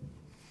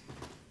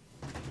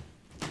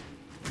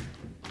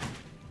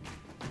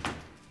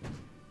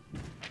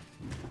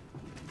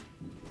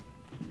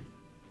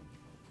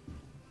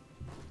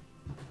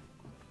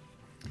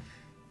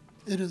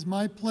 It is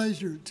my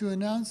pleasure to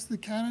announce the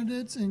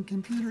candidates in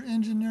computer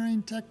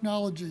engineering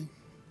technology.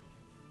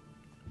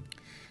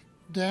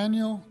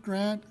 Daniel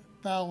Grant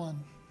Ballin.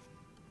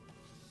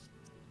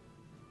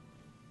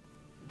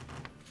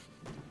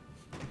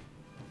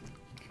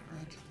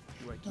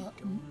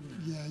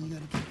 Yeah, you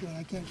gotta keep going.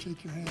 I can't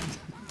shake your hand.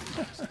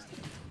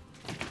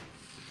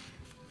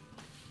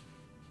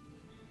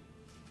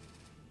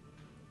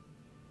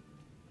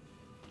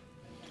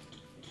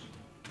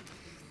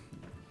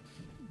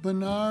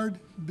 Bernard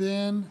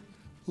Ben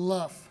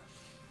Luff.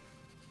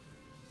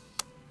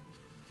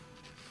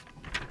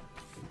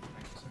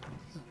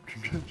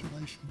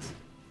 Congratulations.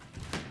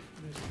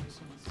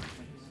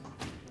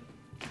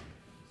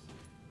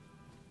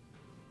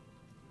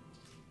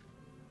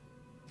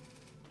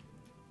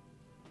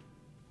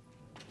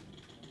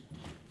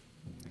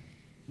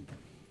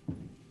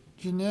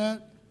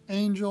 Jeanette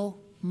Angel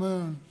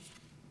Moon.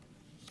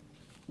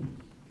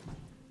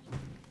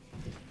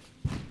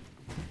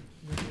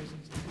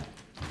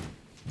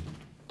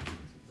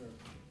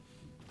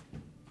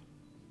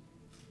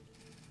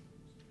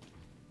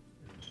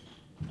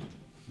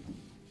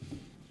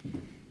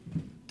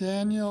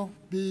 Daniel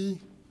B.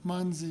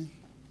 Munzie.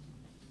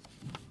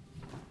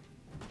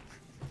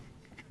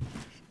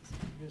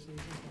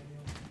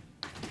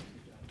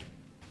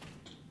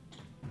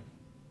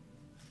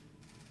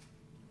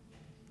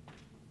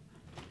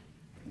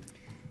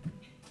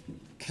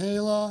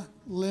 Kayla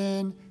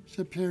Lynn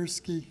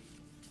Shapirsky.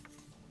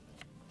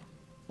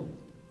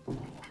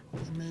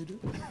 I made it.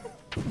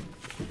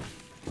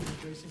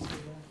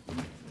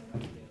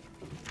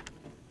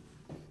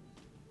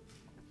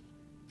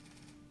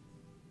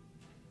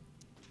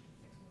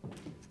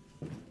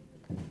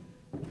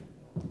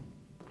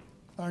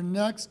 Our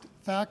next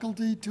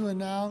faculty to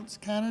announce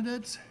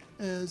candidates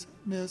is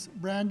Miss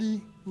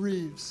Brandy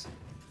Reeves.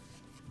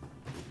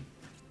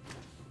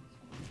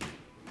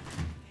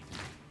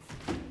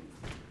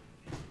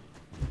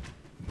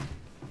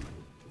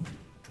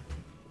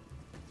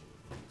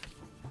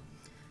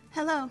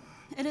 Hello,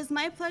 it is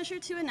my pleasure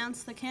to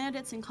announce the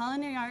candidates in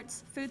Culinary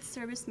Arts Food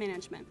Service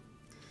Management.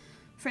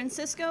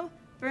 Francisco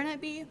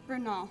Bernabe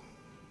Bernal.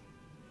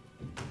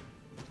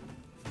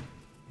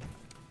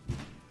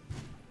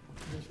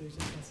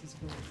 Congratulations,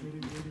 Francisco. Way to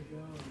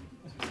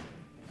go.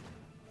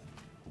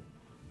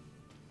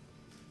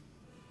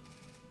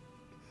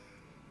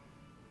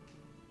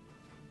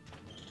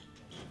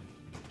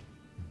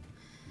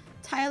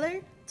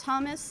 Tyler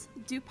Thomas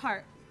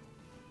Dupart.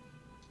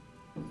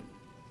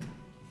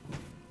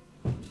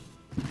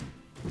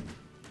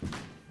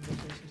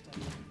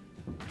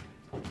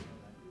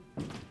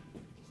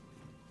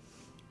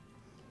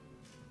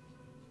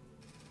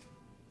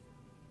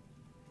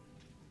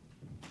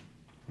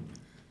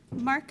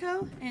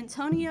 Marco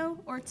Antonio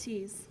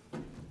Ortiz.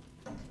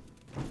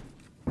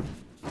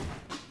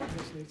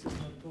 Congratulations,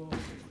 Marco.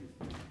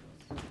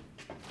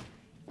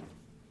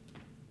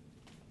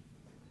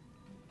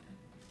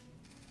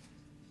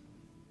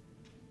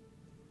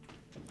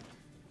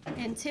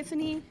 And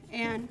Tiffany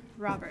Ann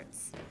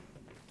Roberts.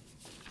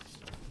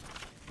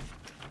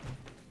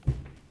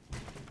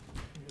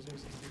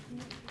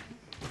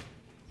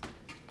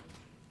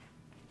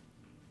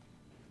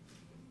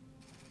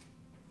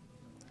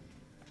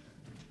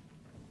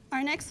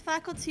 Our next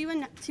faculty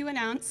to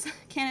announce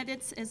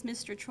candidates is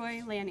Mr.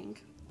 Troy Lanning.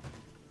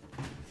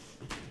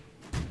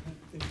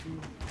 Thank you.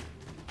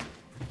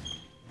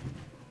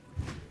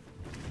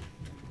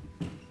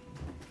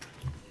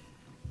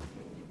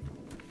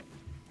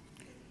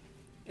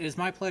 It is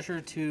my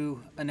pleasure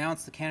to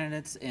announce the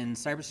candidates in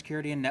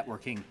cybersecurity and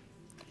networking.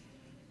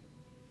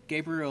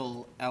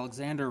 Gabriel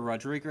Alexander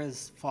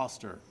Rodriguez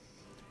Foster.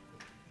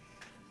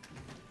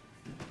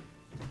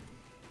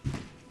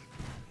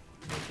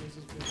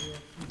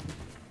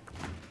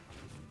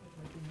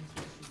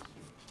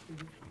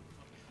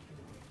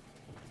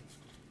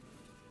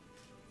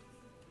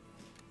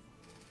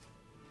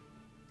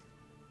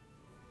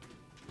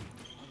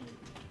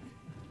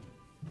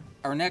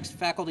 Our next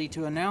faculty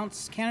to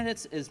announce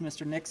candidates is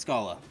Mr. Nick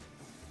Scala.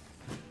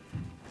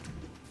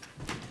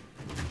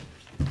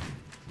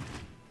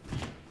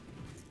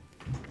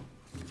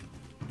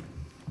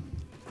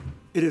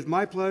 It is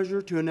my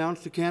pleasure to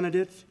announce the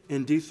candidates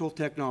in diesel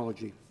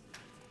technology.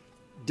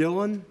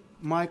 Dylan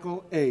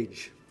Michael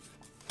Age.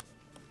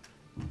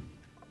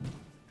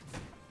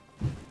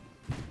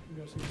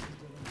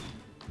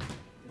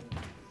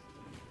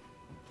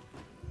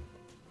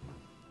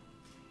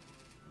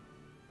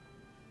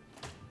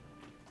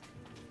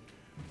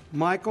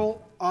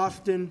 Michael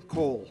Austin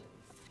Cole.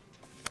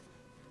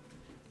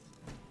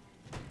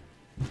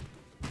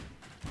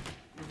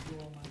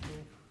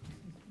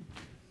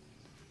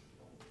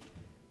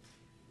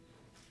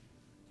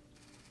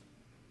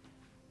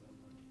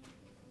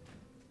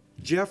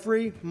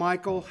 Jeffrey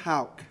Michael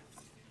Hauk.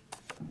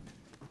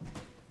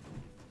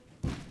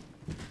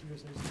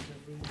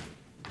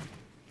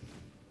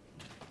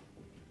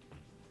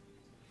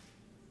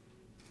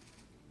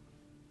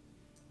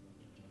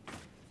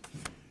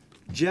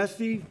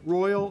 Jesse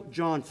Royal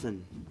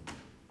Johnson.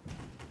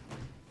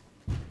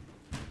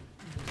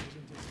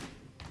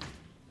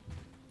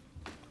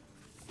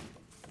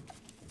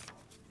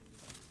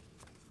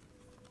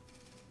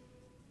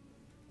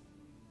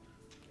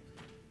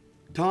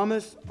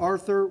 Thomas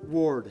Arthur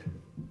Ward.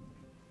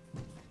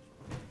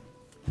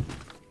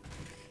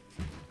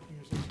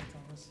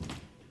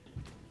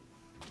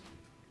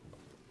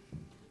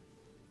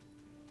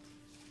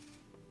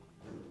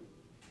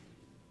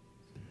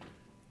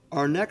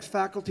 Our next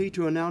faculty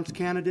to announce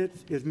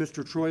candidates is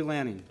Mr. Troy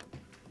Lanning.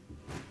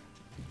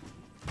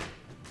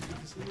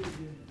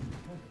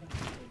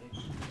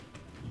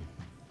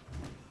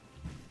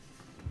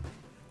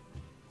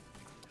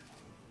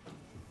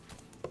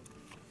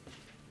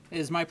 It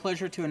is my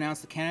pleasure to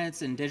announce the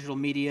candidates in digital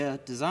media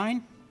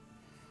design.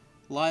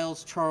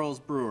 Lyles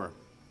Charles Brewer.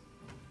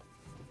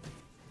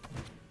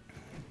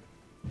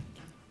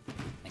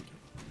 Thank you.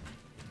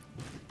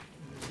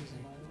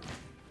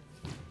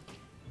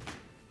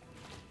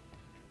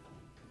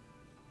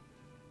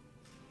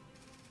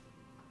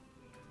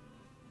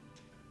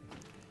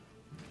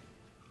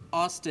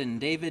 Austin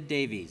David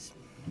Davies.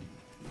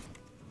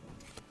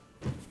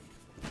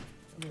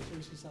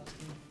 Congratulations,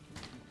 Austin.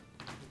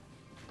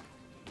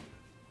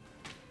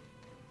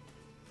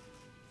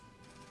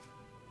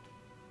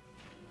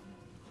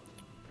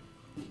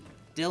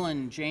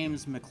 Dylan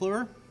James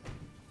McClure.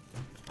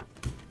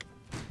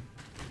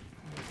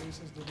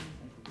 Congratulations, Dylan.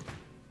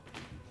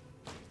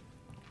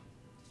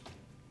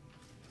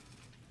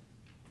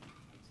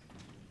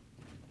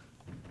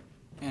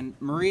 And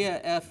Maria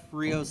F.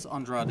 Rios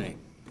Andrade.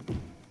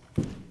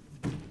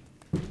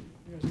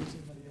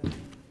 Congratulations, Maria.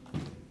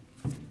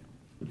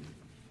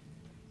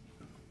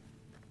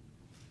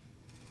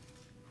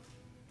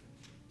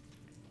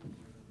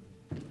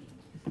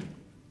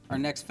 Our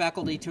next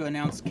faculty to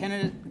announce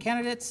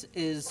candidates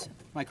is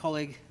my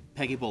colleague,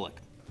 Peggy Bullock.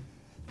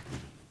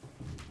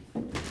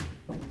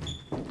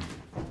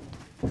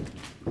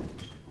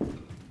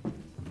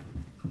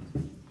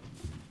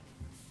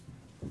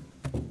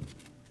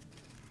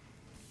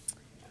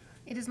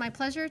 It is my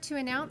pleasure to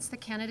announce the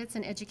candidates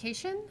in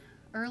education,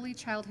 early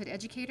childhood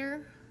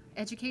educator,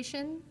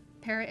 education,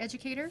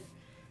 paraeducator,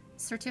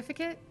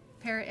 certificate,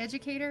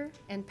 paraeducator,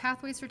 and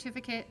pathway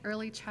certificate,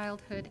 early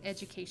childhood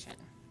education.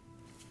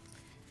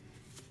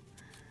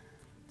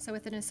 So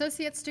with an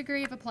associate's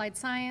degree of applied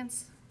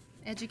science,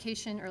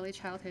 education, early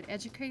childhood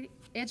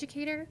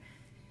educator,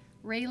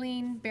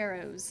 Raylene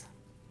Barrows.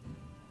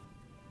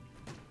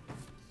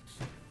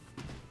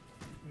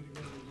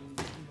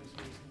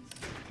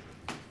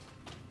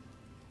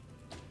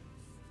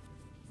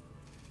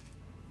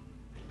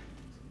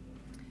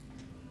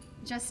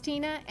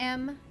 Justina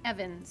M.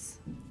 Evans.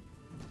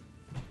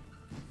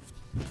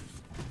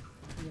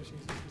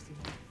 Congratulations, Christina.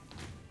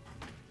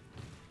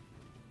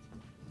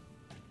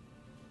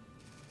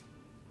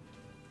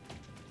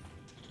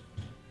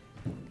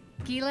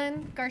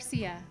 Gilan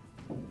Garcia.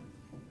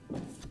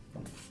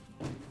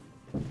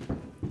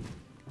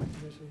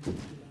 Congratulations, Gilan.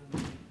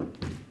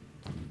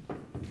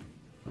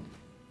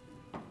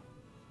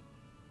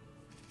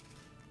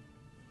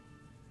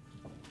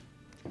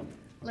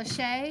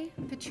 Lachey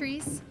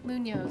Patrice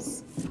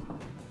Munoz.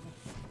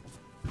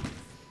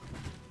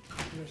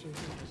 Congratulations,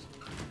 Lachey.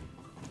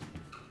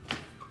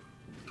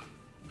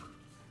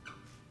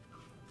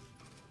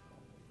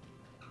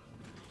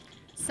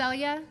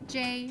 Celia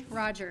J.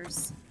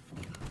 Rogers.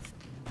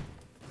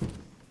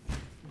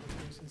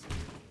 Congratulations,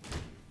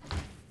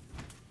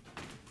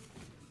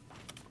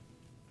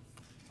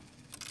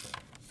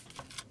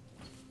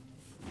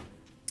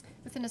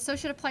 With an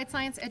Associate Applied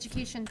Science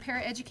Education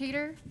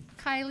Paraeducator,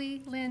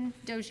 Kylie Lynn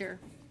Dozier.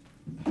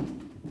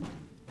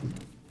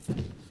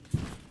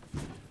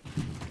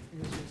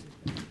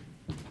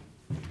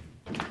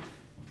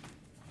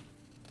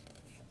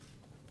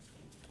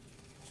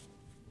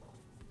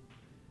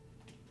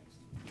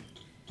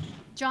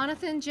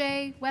 Jonathan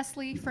J.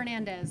 Wesley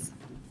Fernandez.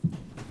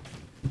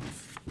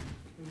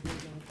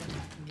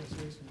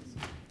 Congratulations.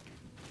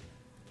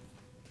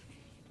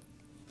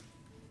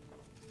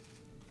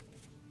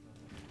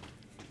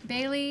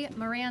 Bailey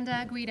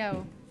Miranda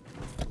Guido.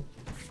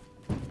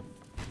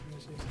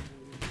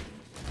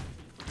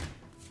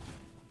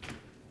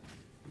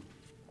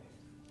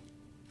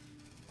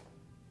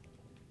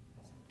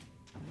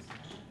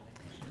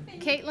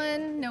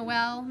 Caitlin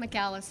Noel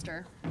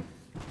McAllister.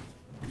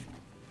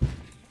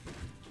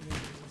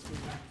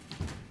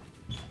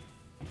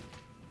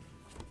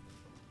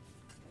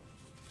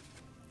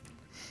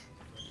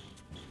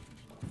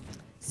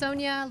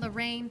 Sonia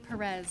Lorraine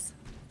Perez.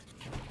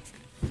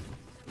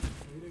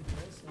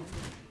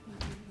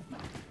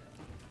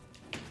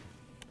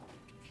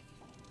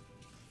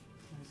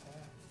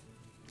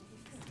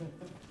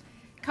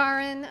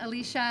 Karen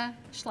Alicia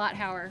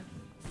Schlotthauer.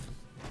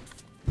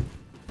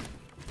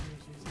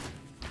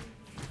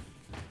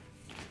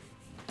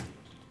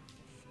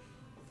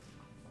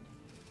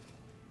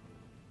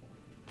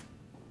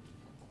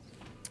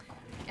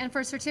 And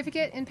for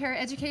certificate in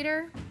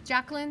paraeducator,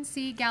 Jacqueline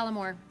C.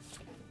 Gallimore.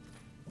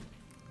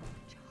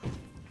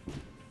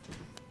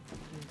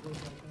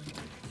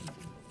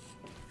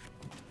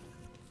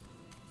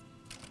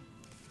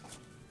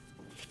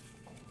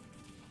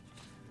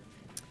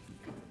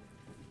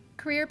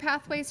 Career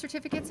Pathway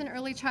Certificates in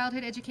Early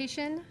Childhood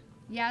Education,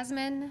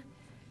 Yasmin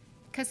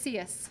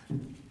Casillas.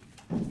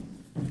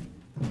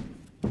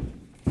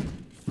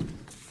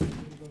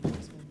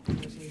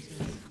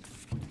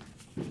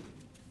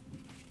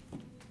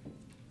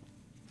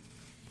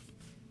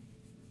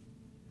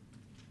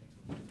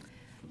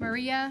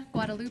 Maria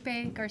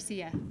Guadalupe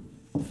Garcia.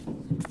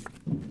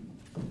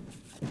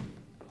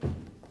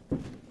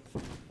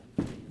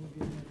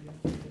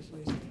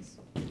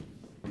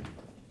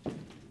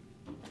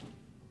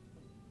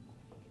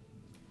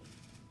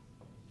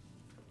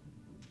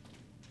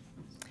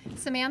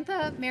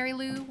 Samantha Mary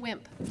Lou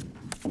Wimp.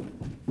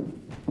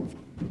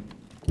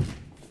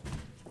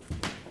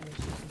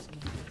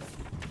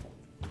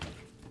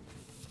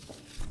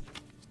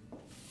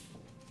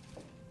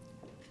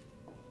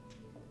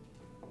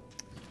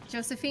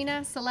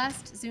 Josefina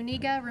Celeste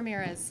Zuniga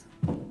Ramirez.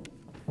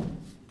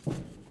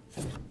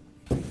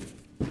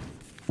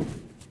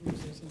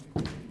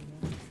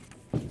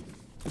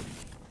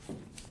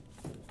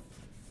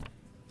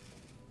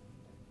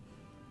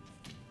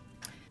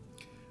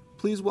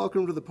 Please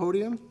welcome to the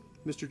podium,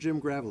 Mr. Jim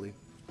Gravely.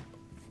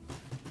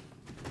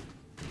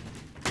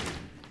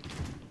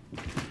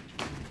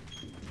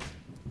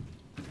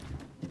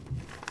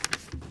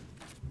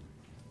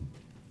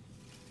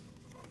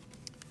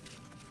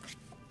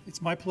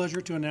 It's my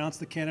pleasure to announce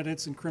the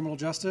candidates in criminal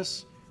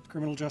justice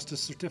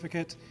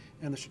certificate,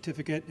 and the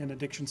certificate in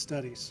addiction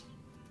studies.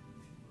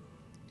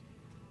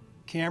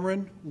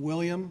 Cameron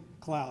William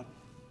Cloud.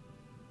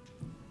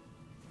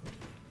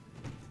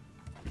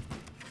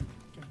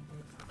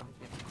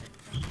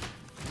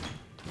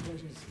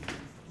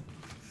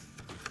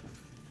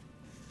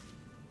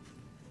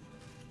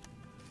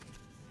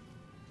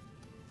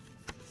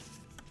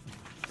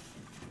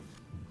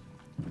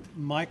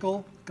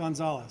 Michael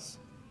Gonzalez.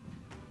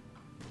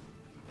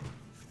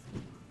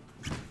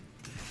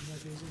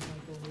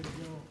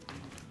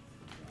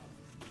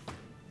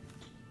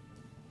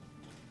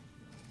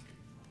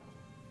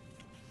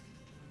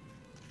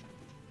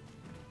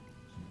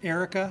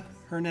 Erica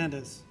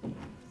Hernandez.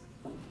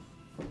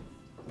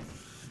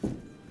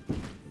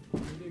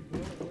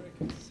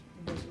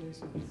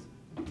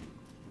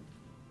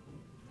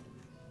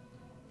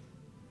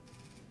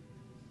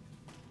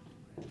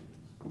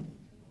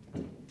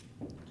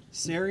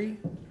 Sari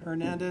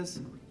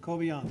Hernandez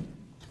Cobian.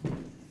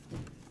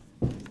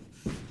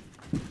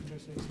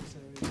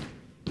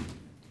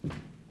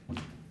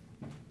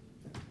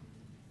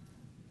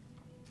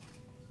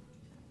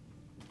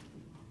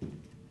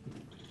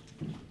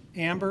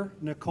 Amber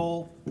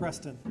Nicole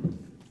Preston.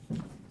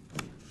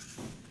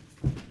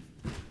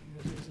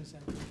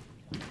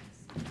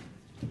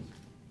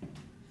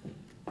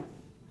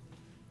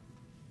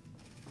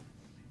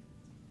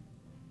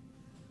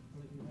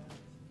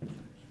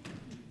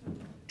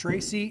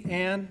 Tracy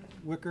Ann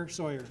Wicker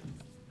Sawyer.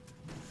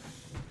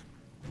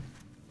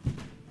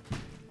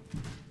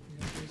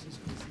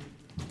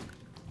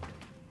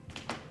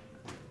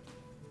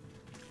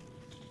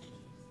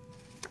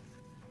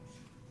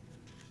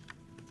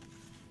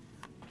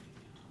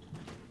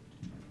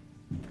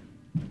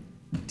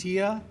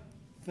 Tia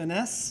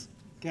Finesse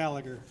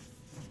Gallagher.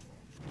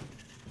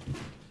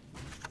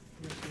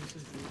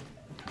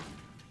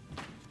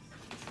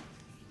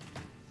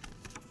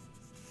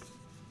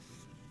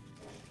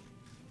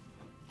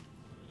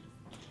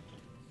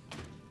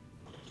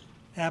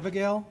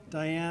 Abigail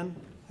Diane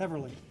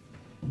Heverly.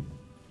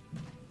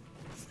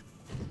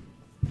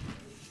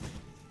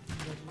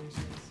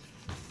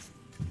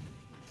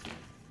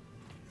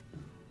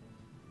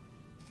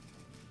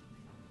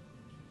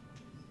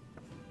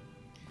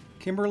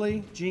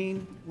 Kimberly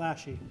Jean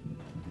Lashy.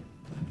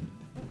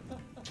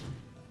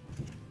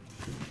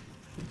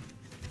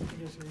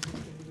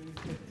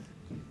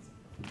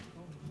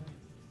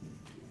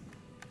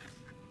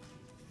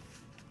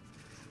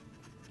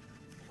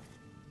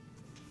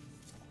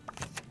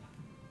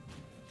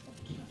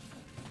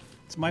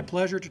 It's my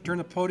pleasure to turn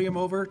the podium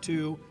over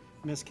to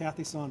Ms.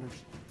 Kathy Saunders.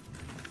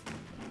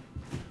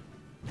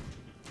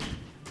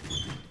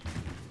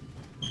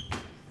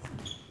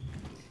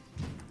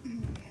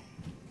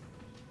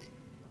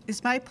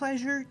 It's my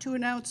pleasure to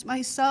announce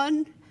my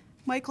son,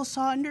 Michael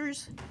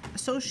Saunders,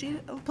 Associate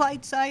of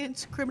Applied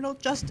Science, Criminal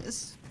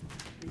Justice.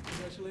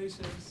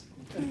 Congratulations.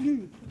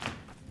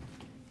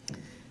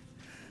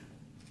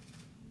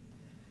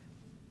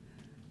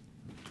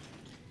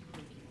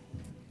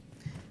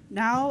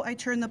 Now I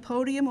turn the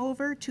podium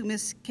over to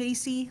Ms.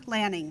 Casey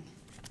Lanning.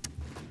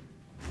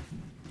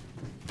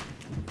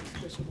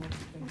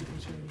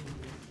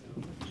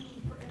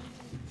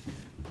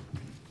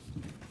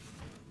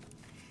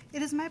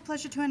 It is my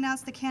pleasure to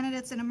announce the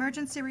candidates in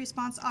Emergency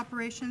Response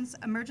Operations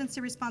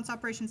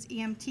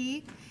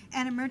EMT,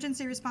 and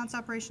Emergency Response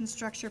Operations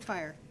Structure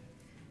Fire.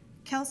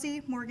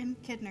 Kelsey Morgan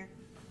Kidner.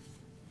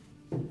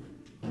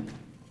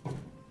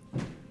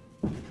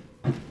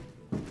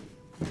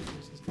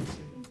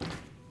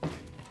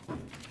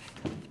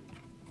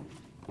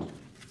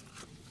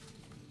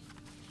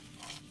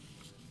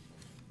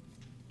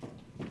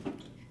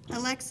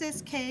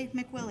 Alexis K.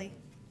 McWillie.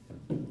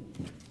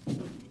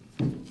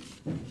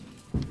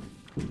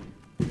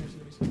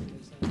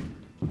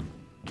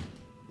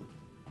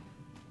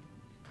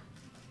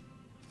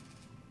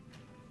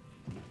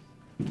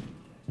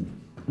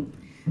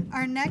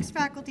 Our next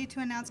faculty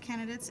to announce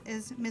candidates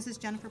is Mrs.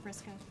 Jennifer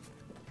Briscoe.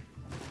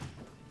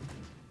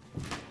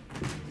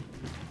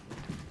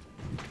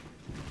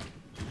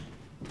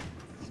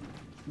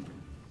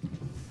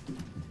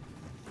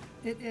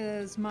 It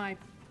is my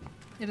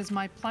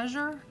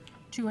pleasure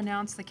to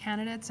announce the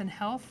candidates in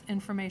Health,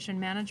 Information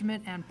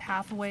Management, and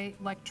Pathway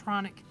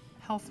Electronic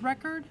Health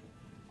Record.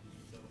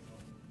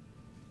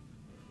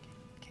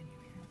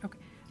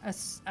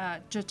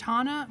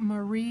 Jatana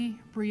Marie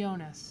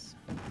Briones.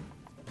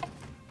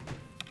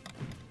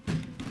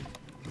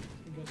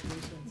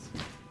 Congratulations.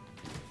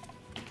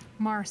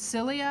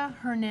 Marcilia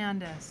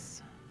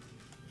Hernandez.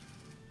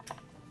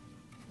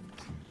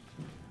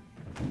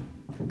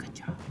 Good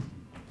job.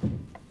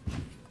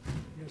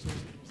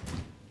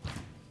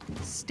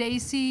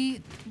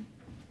 Stacy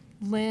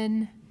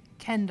Lynn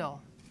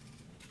Kendall.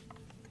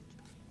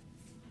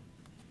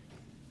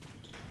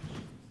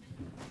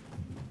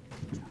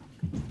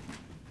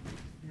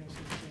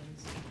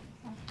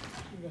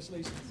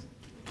 Congratulations.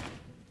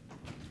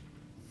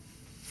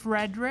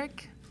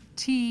 Frederick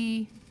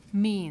T.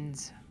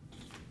 Means.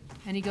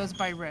 And he goes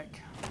by Rick.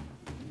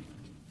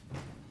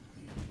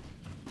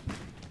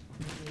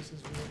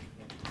 Congratulations, Rick.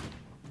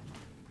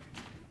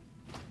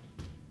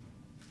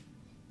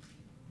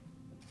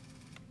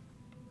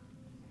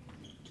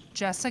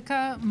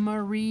 Jessica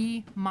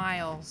Marie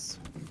Miles.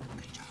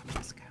 Good job,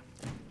 Jessica.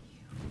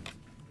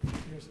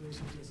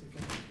 Congratulations, Jessica.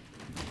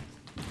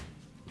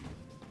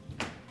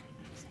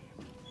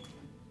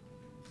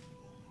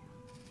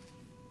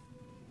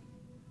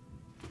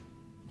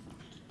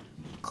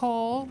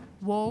 Cole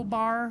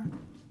Wolbar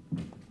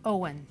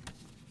Owen.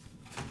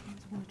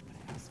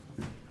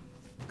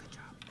 Good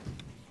job.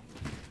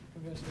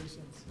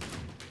 Congratulations.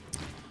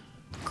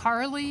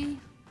 Carly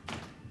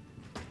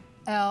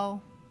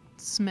L.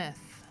 Smith.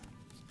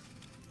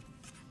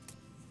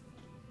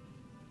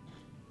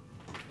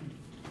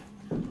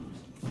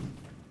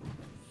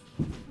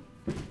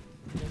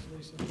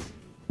 Congratulations.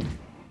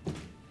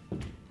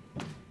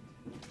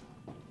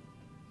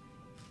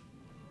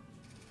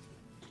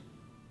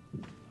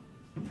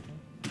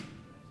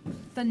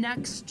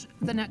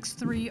 The next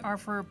three are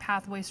for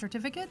Pathway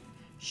Certificate.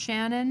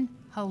 Shannon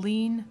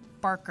Helene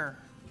Barker.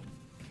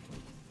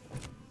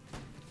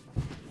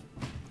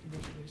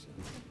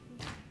 Congratulations.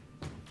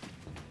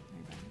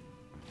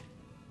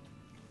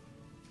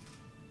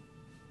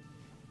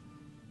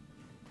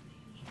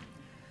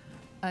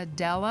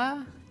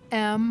 Adela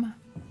M.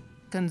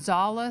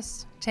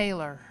 Gonzalez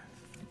Taylor.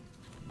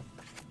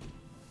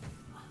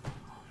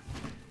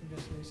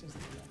 Congratulations.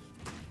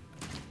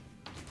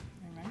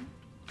 All right.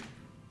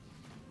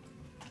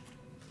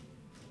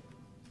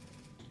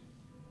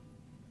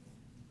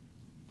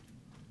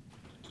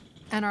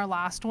 And our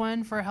last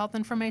one for Health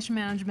Information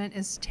Management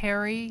is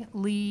Terry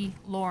Lee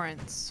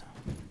Lawrence.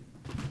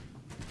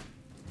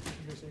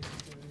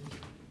 Congratulations, Terry.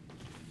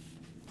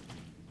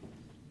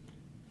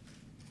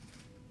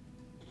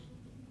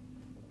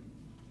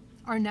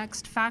 Our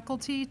next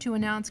faculty to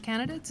announce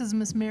candidates is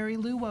Miss Mary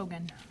Lou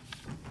Wogan.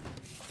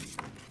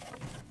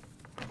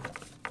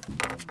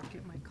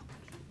 Get my college.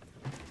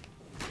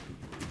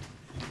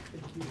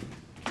 Thank you.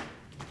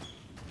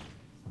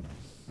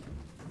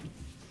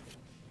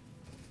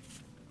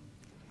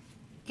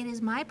 It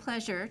is my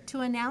pleasure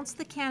to announce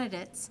the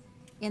candidates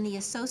in the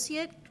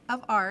Associate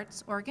of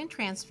Arts Organ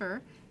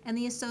Transfer and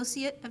the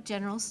Associate of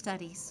General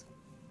Studies.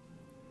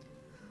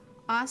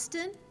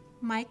 Austin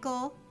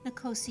Michael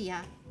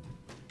Nicosia.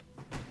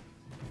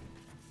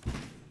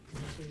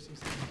 Congratulations.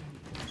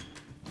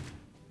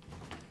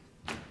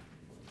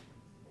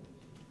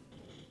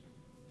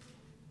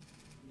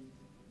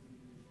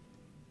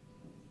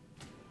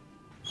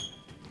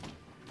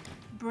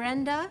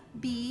 Brenda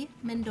B.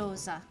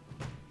 Mendoza.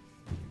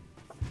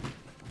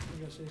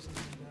 Congratulations,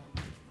 Brenda.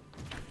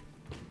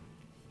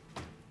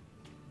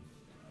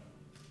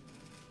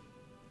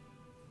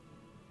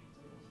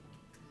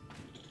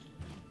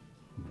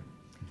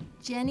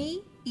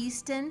 Jenny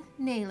Easton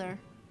Naylor.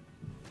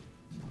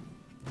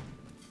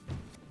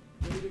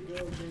 Way to go,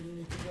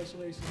 Jenny.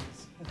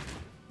 Congratulations.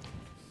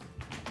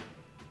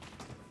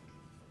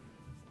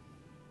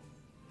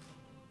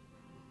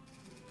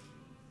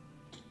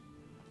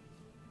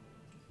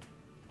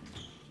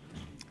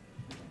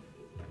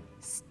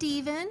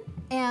 Stephen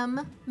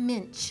M.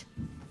 Minch.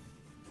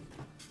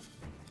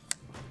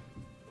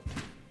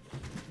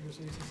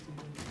 Congratulations,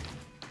 Stephen.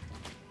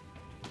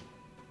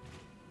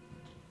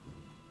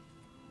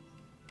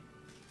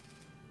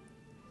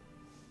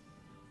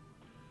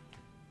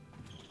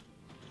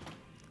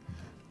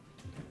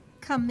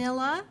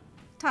 Camilla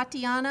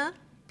Tatiana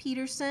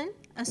Peterson,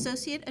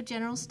 Associate of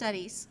General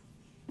Studies.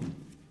 Way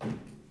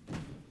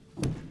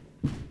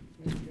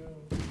to go.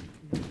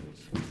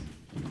 Congratulations.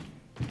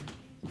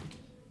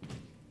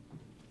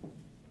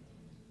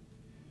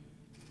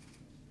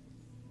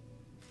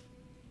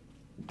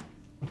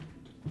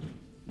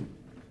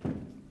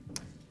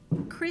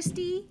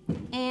 Christy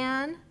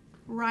Ann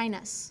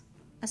Rhinus,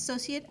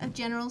 Associate of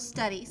General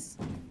Studies.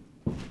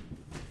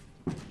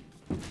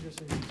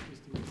 Congratulations,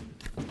 Christy.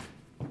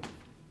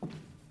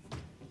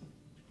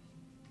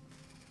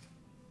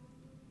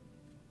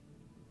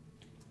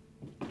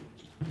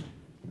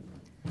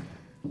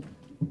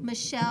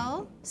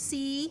 Michelle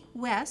C.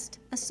 West,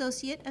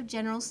 Associate of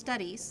General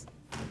Studies.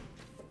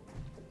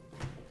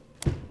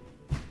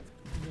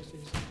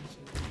 Congratulations,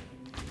 Michelle.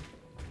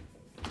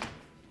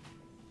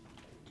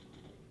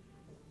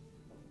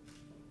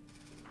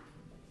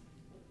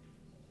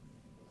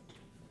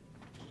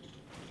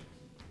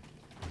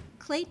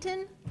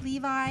 Clayton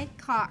Levi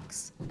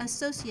Cox,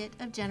 Associate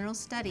of General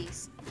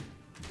Studies.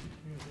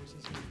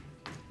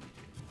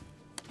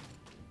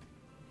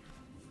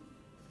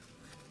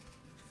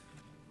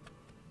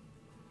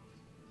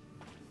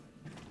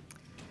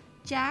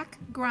 Jack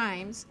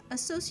Grimes,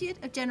 Associate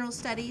of General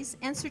Studies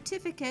and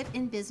Certificate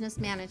in Business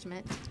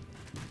Management.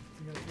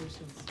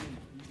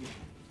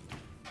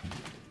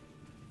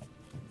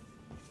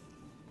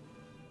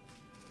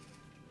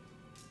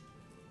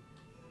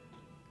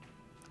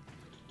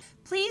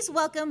 Please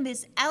welcome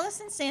Ms.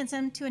 Allison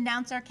Sansom to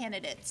announce our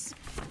candidates.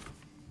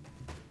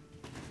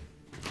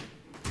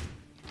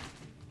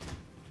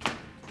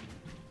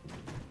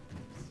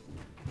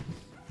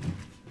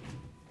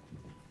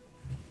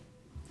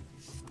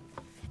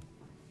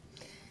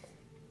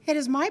 It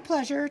is my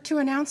pleasure to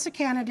announce the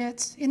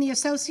candidates in the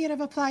Associate of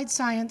Applied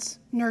Science,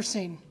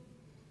 Nursing.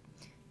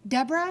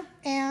 Deborah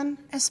Ann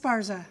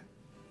Esparza.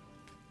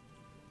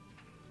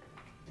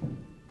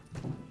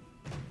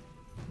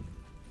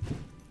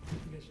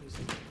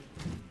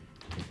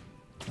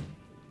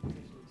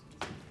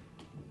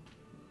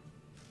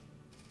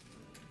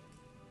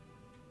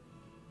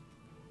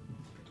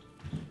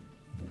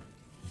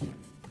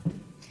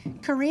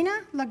 Karina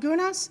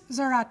Lagunas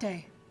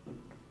Zarate.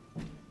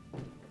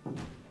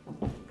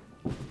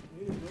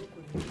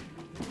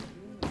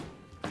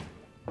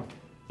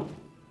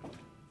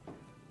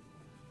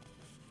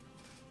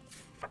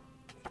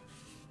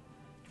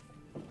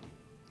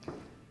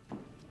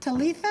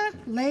 Talitha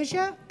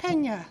Leja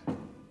Pena.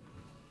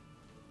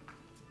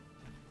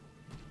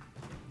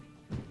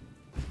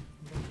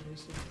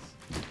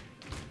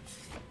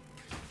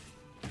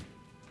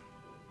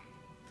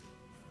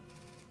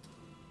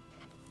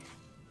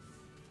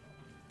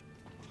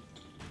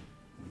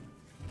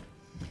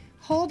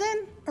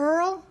 Holden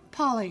Earl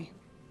Polly.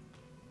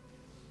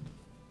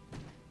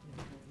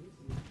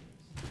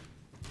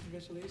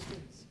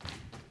 Congratulations.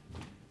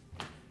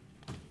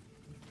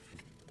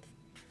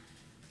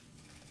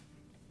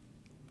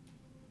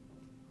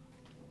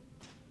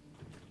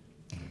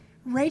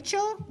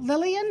 Rachel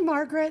Lillian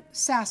Margaret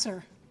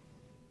Sasser.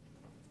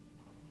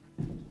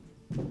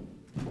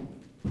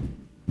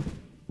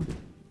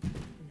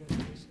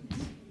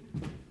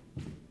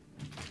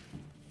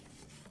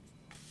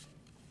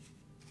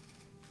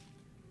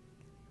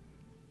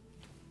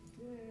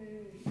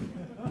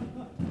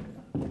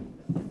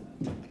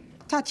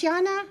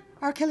 Tatiana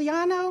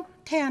Archiliano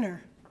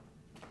Tanner.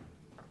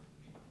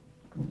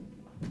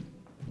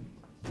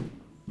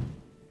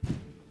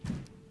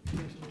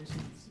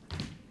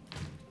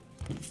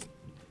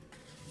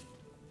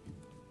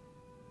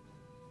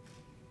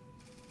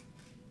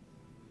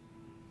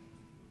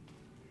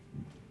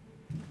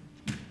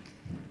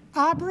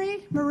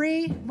 Aubrey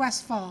Marie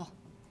Westfall.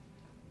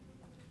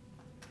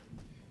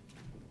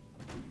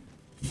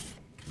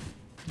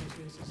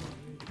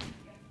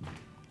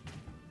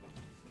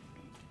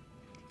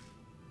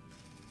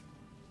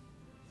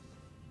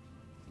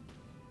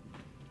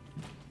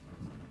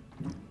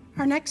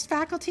 Our next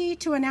faculty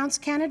to announce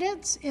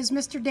candidates is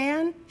Mr.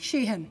 Dan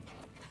Sheehan.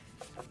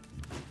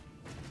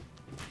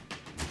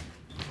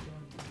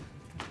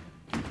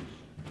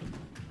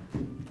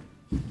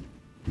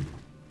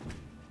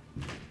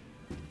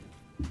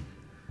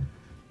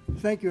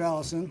 Thank you,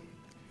 Allison.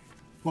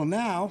 Well,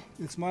 now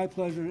it's my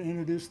pleasure to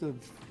introduce the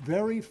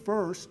very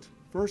first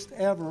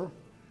ever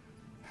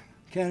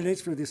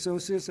candidates for the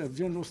Associates of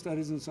General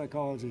Studies in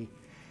Psychology.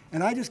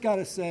 And I just got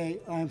to say,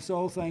 I'm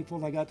so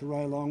thankful I got to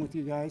ride along with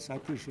you guys. I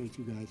appreciate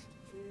you guys.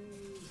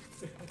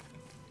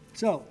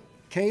 So,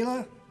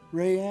 Kayla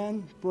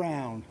Rayanne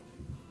Brown.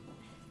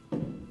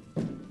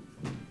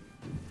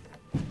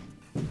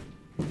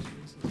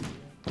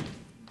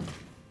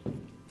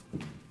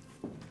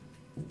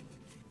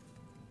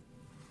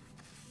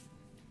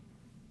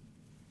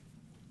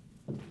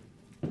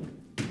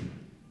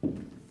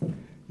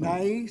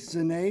 Nai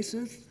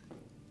Zanasith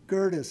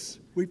Gertis.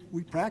 We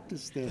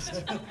practiced this.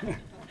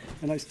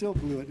 And I still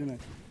blew it, didn't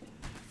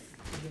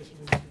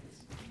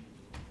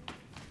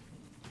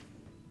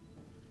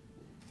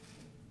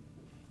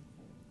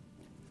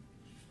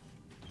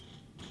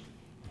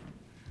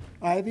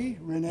I? Ivy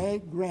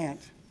Renee Grant.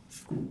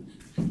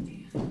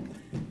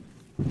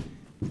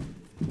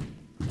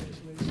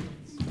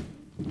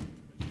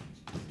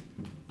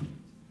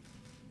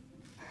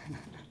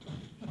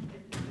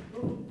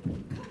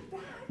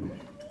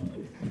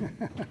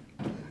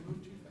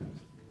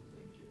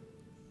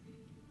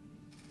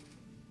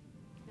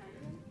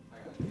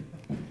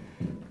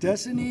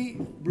 Destiny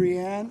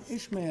Brianne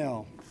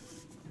Ishmael.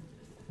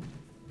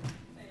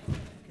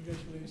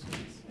 Congratulations.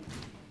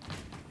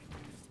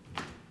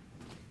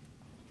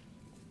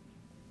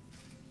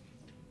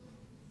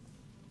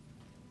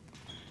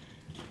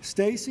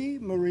 Stacy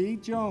Marie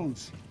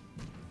Jones.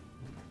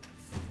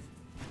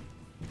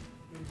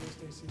 Way to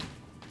go, Stacy.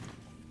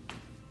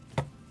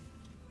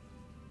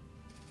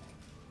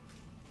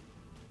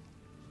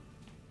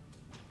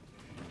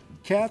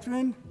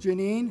 Catherine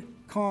Janine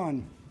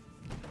Kahn.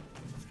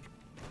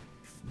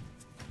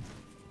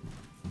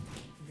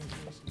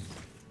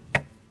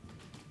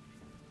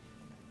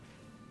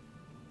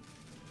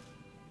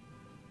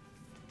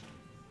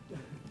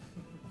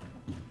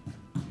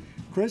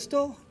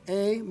 Crystal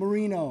A.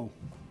 Marino.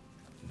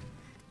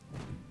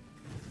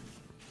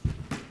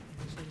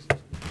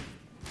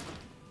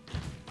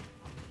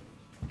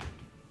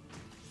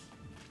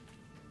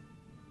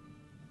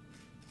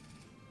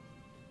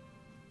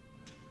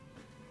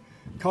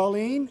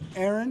 Colleen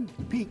Aaron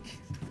Peak.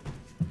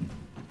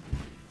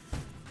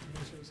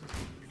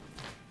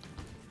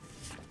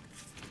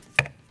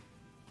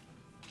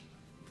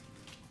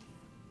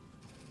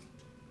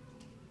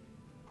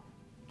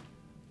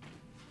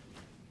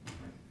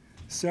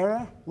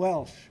 Sarah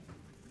Welsh.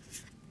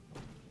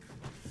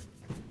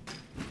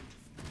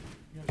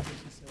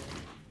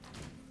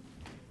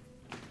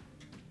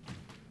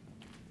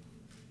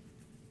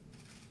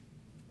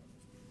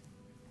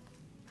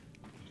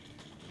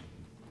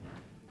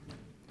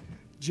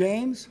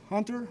 James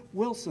Hunter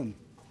Wilson.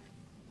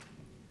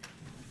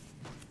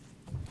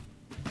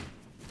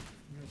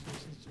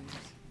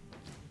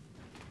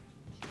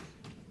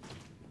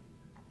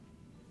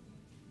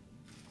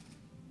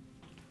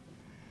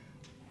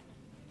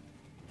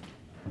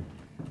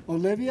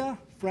 Olivia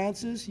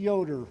Frances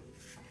Yoder.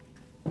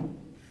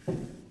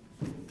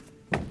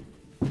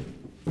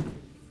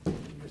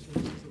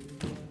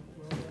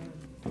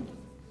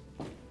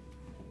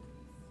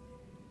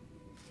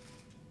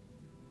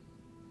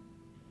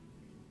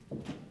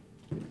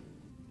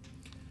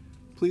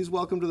 Please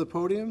welcome to the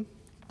podium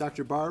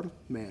Dr. Barb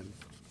Mann.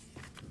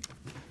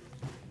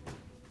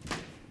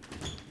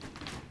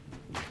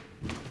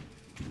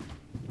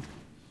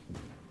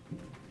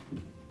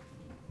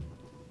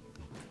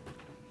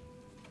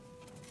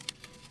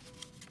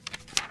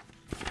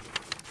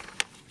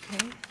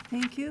 Okay,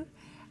 thank you.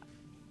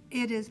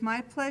 It is my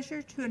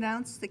pleasure to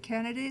announce the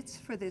candidates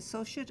for the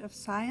Associate of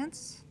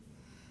Science.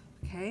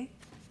 Okay,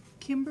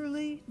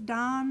 Kimberly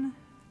Dawn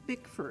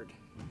Bickford.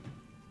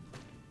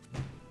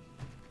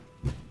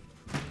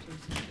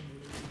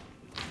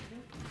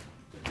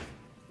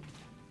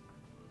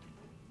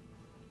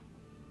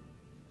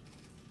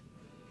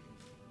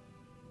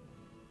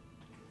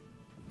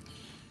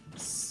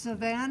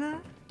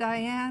 Savannah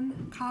Diane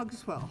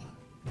Cogswell.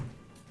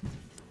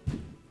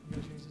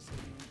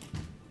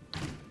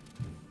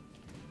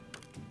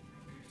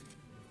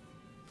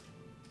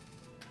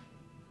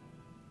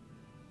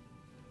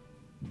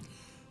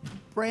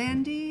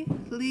 Brandy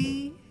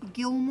Lee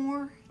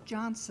Gilmore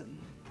Johnson.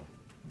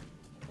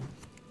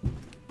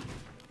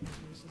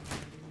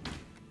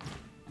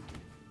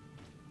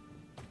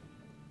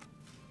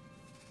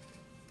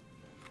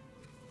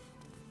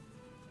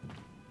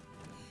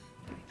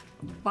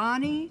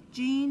 Bonnie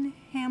Jean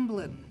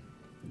Hamblin.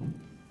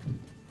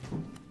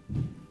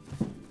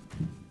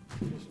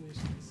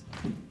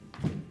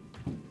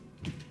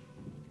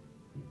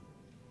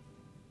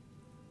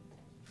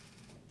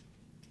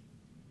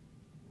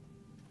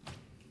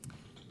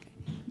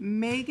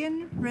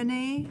 Megan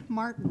Renee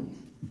Martin.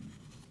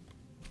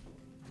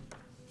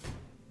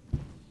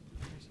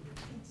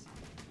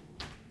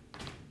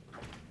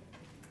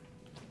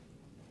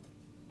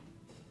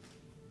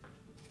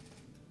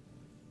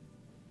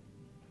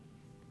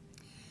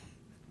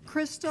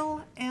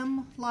 Crystal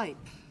M. Lipe.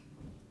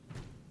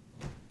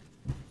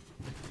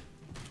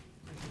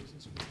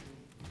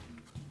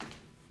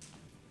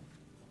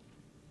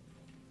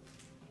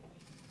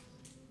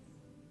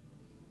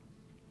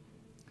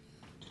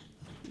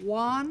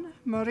 Juan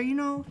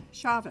Marino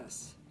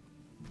Chavez.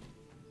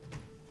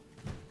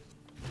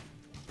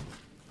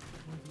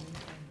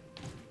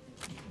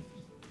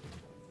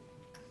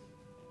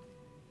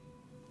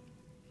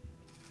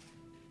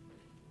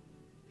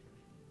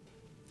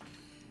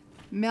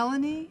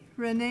 Melanie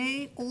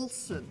Renee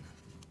Olson.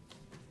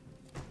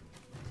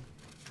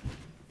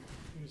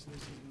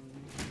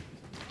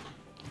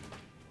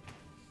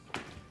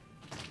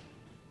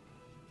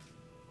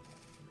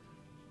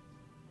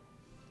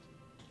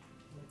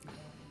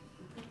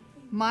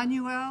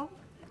 Manuel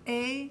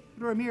A.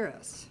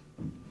 Ramirez.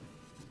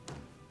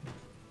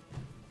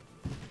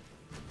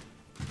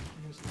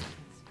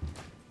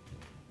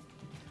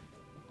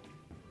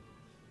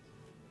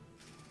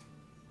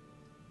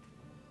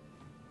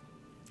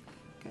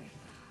 Okay.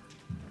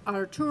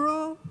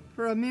 Arturo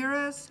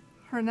Ramirez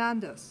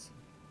Hernandez.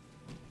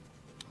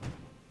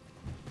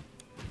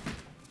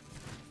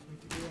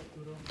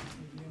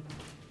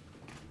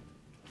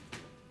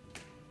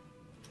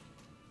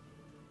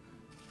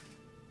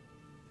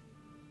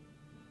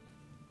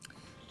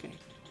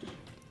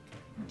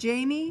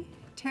 Jamie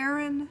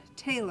Taryn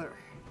Taylor.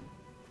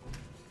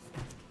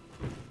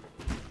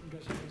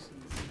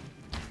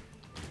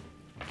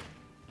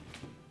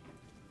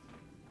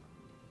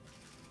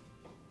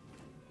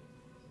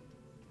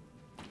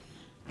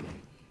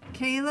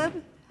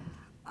 Caleb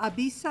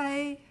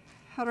Abisai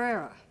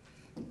Herrera.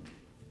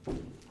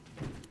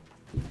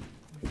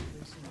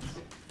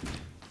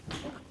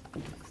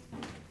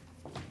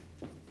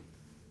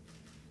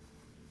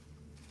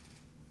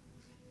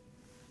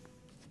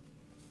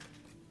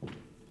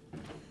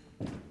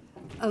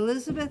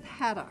 Elizabeth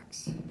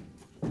Haddocks.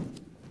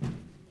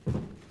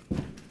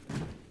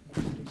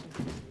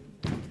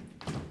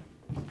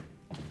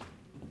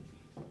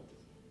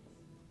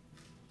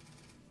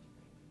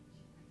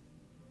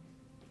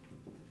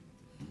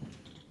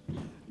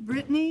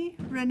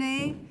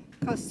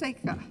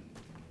 Koseka.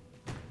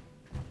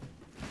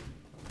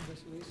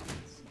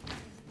 Congratulations.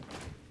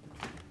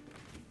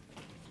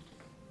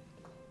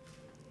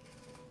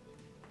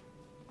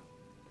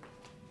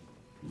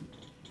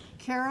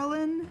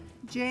 Carolyn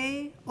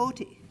J.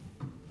 Oti.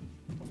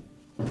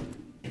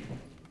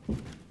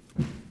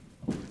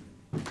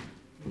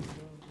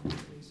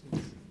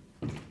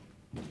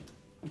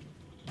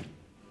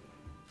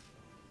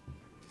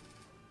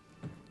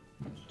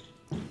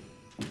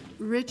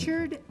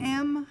 Richard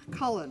M.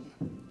 Cullen.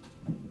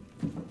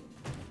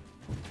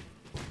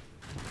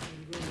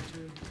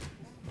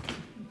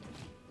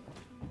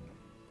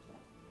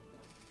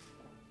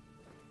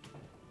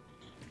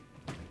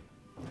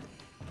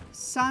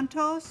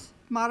 Santos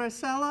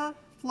Maricela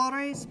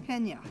Flores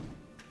Peña.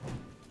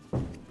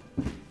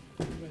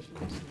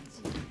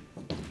 Congratulations.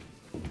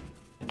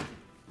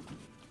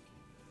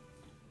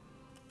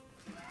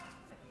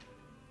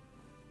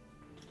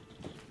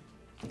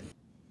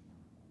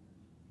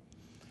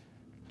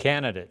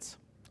 Candidates,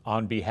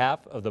 on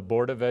behalf of the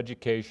Board of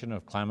Education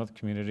of Klamath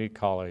Community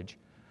College,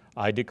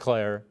 I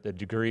declare the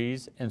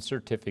degrees and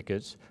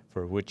certificates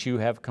for which you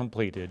have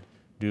completed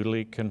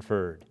duly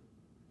conferred.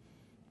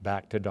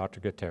 Back to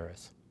Dr.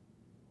 Gutierrez.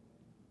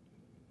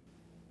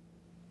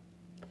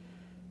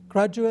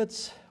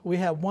 Graduates, we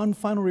have one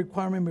final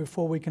requirement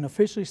before we can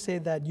officially say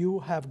that you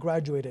have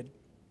graduated.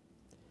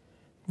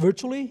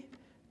 Virtually,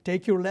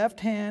 take your left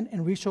hand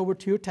and reach over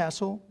to your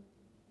tassel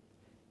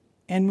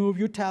and move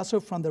your tassel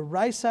from the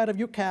right side of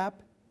your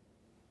cap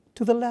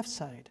to the left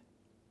side.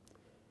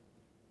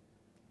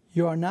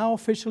 You are now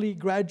officially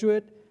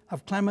graduate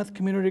of Klamath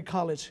Community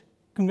College.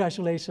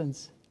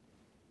 Congratulations.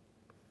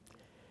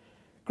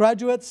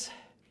 Graduates,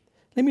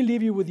 let me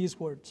leave you with these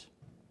words.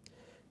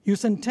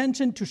 Use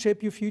intention to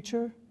shape your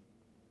future.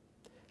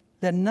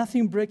 Let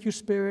nothing break your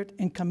spirit,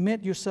 and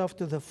commit yourself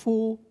to the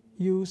full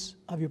use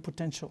of your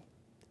potential.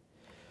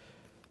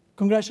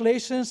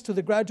 Congratulations to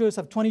the graduates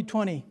of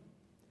 2020.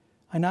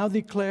 I now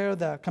declare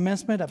the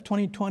commencement of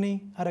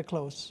 2020 at a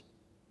close.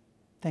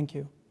 Thank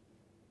you.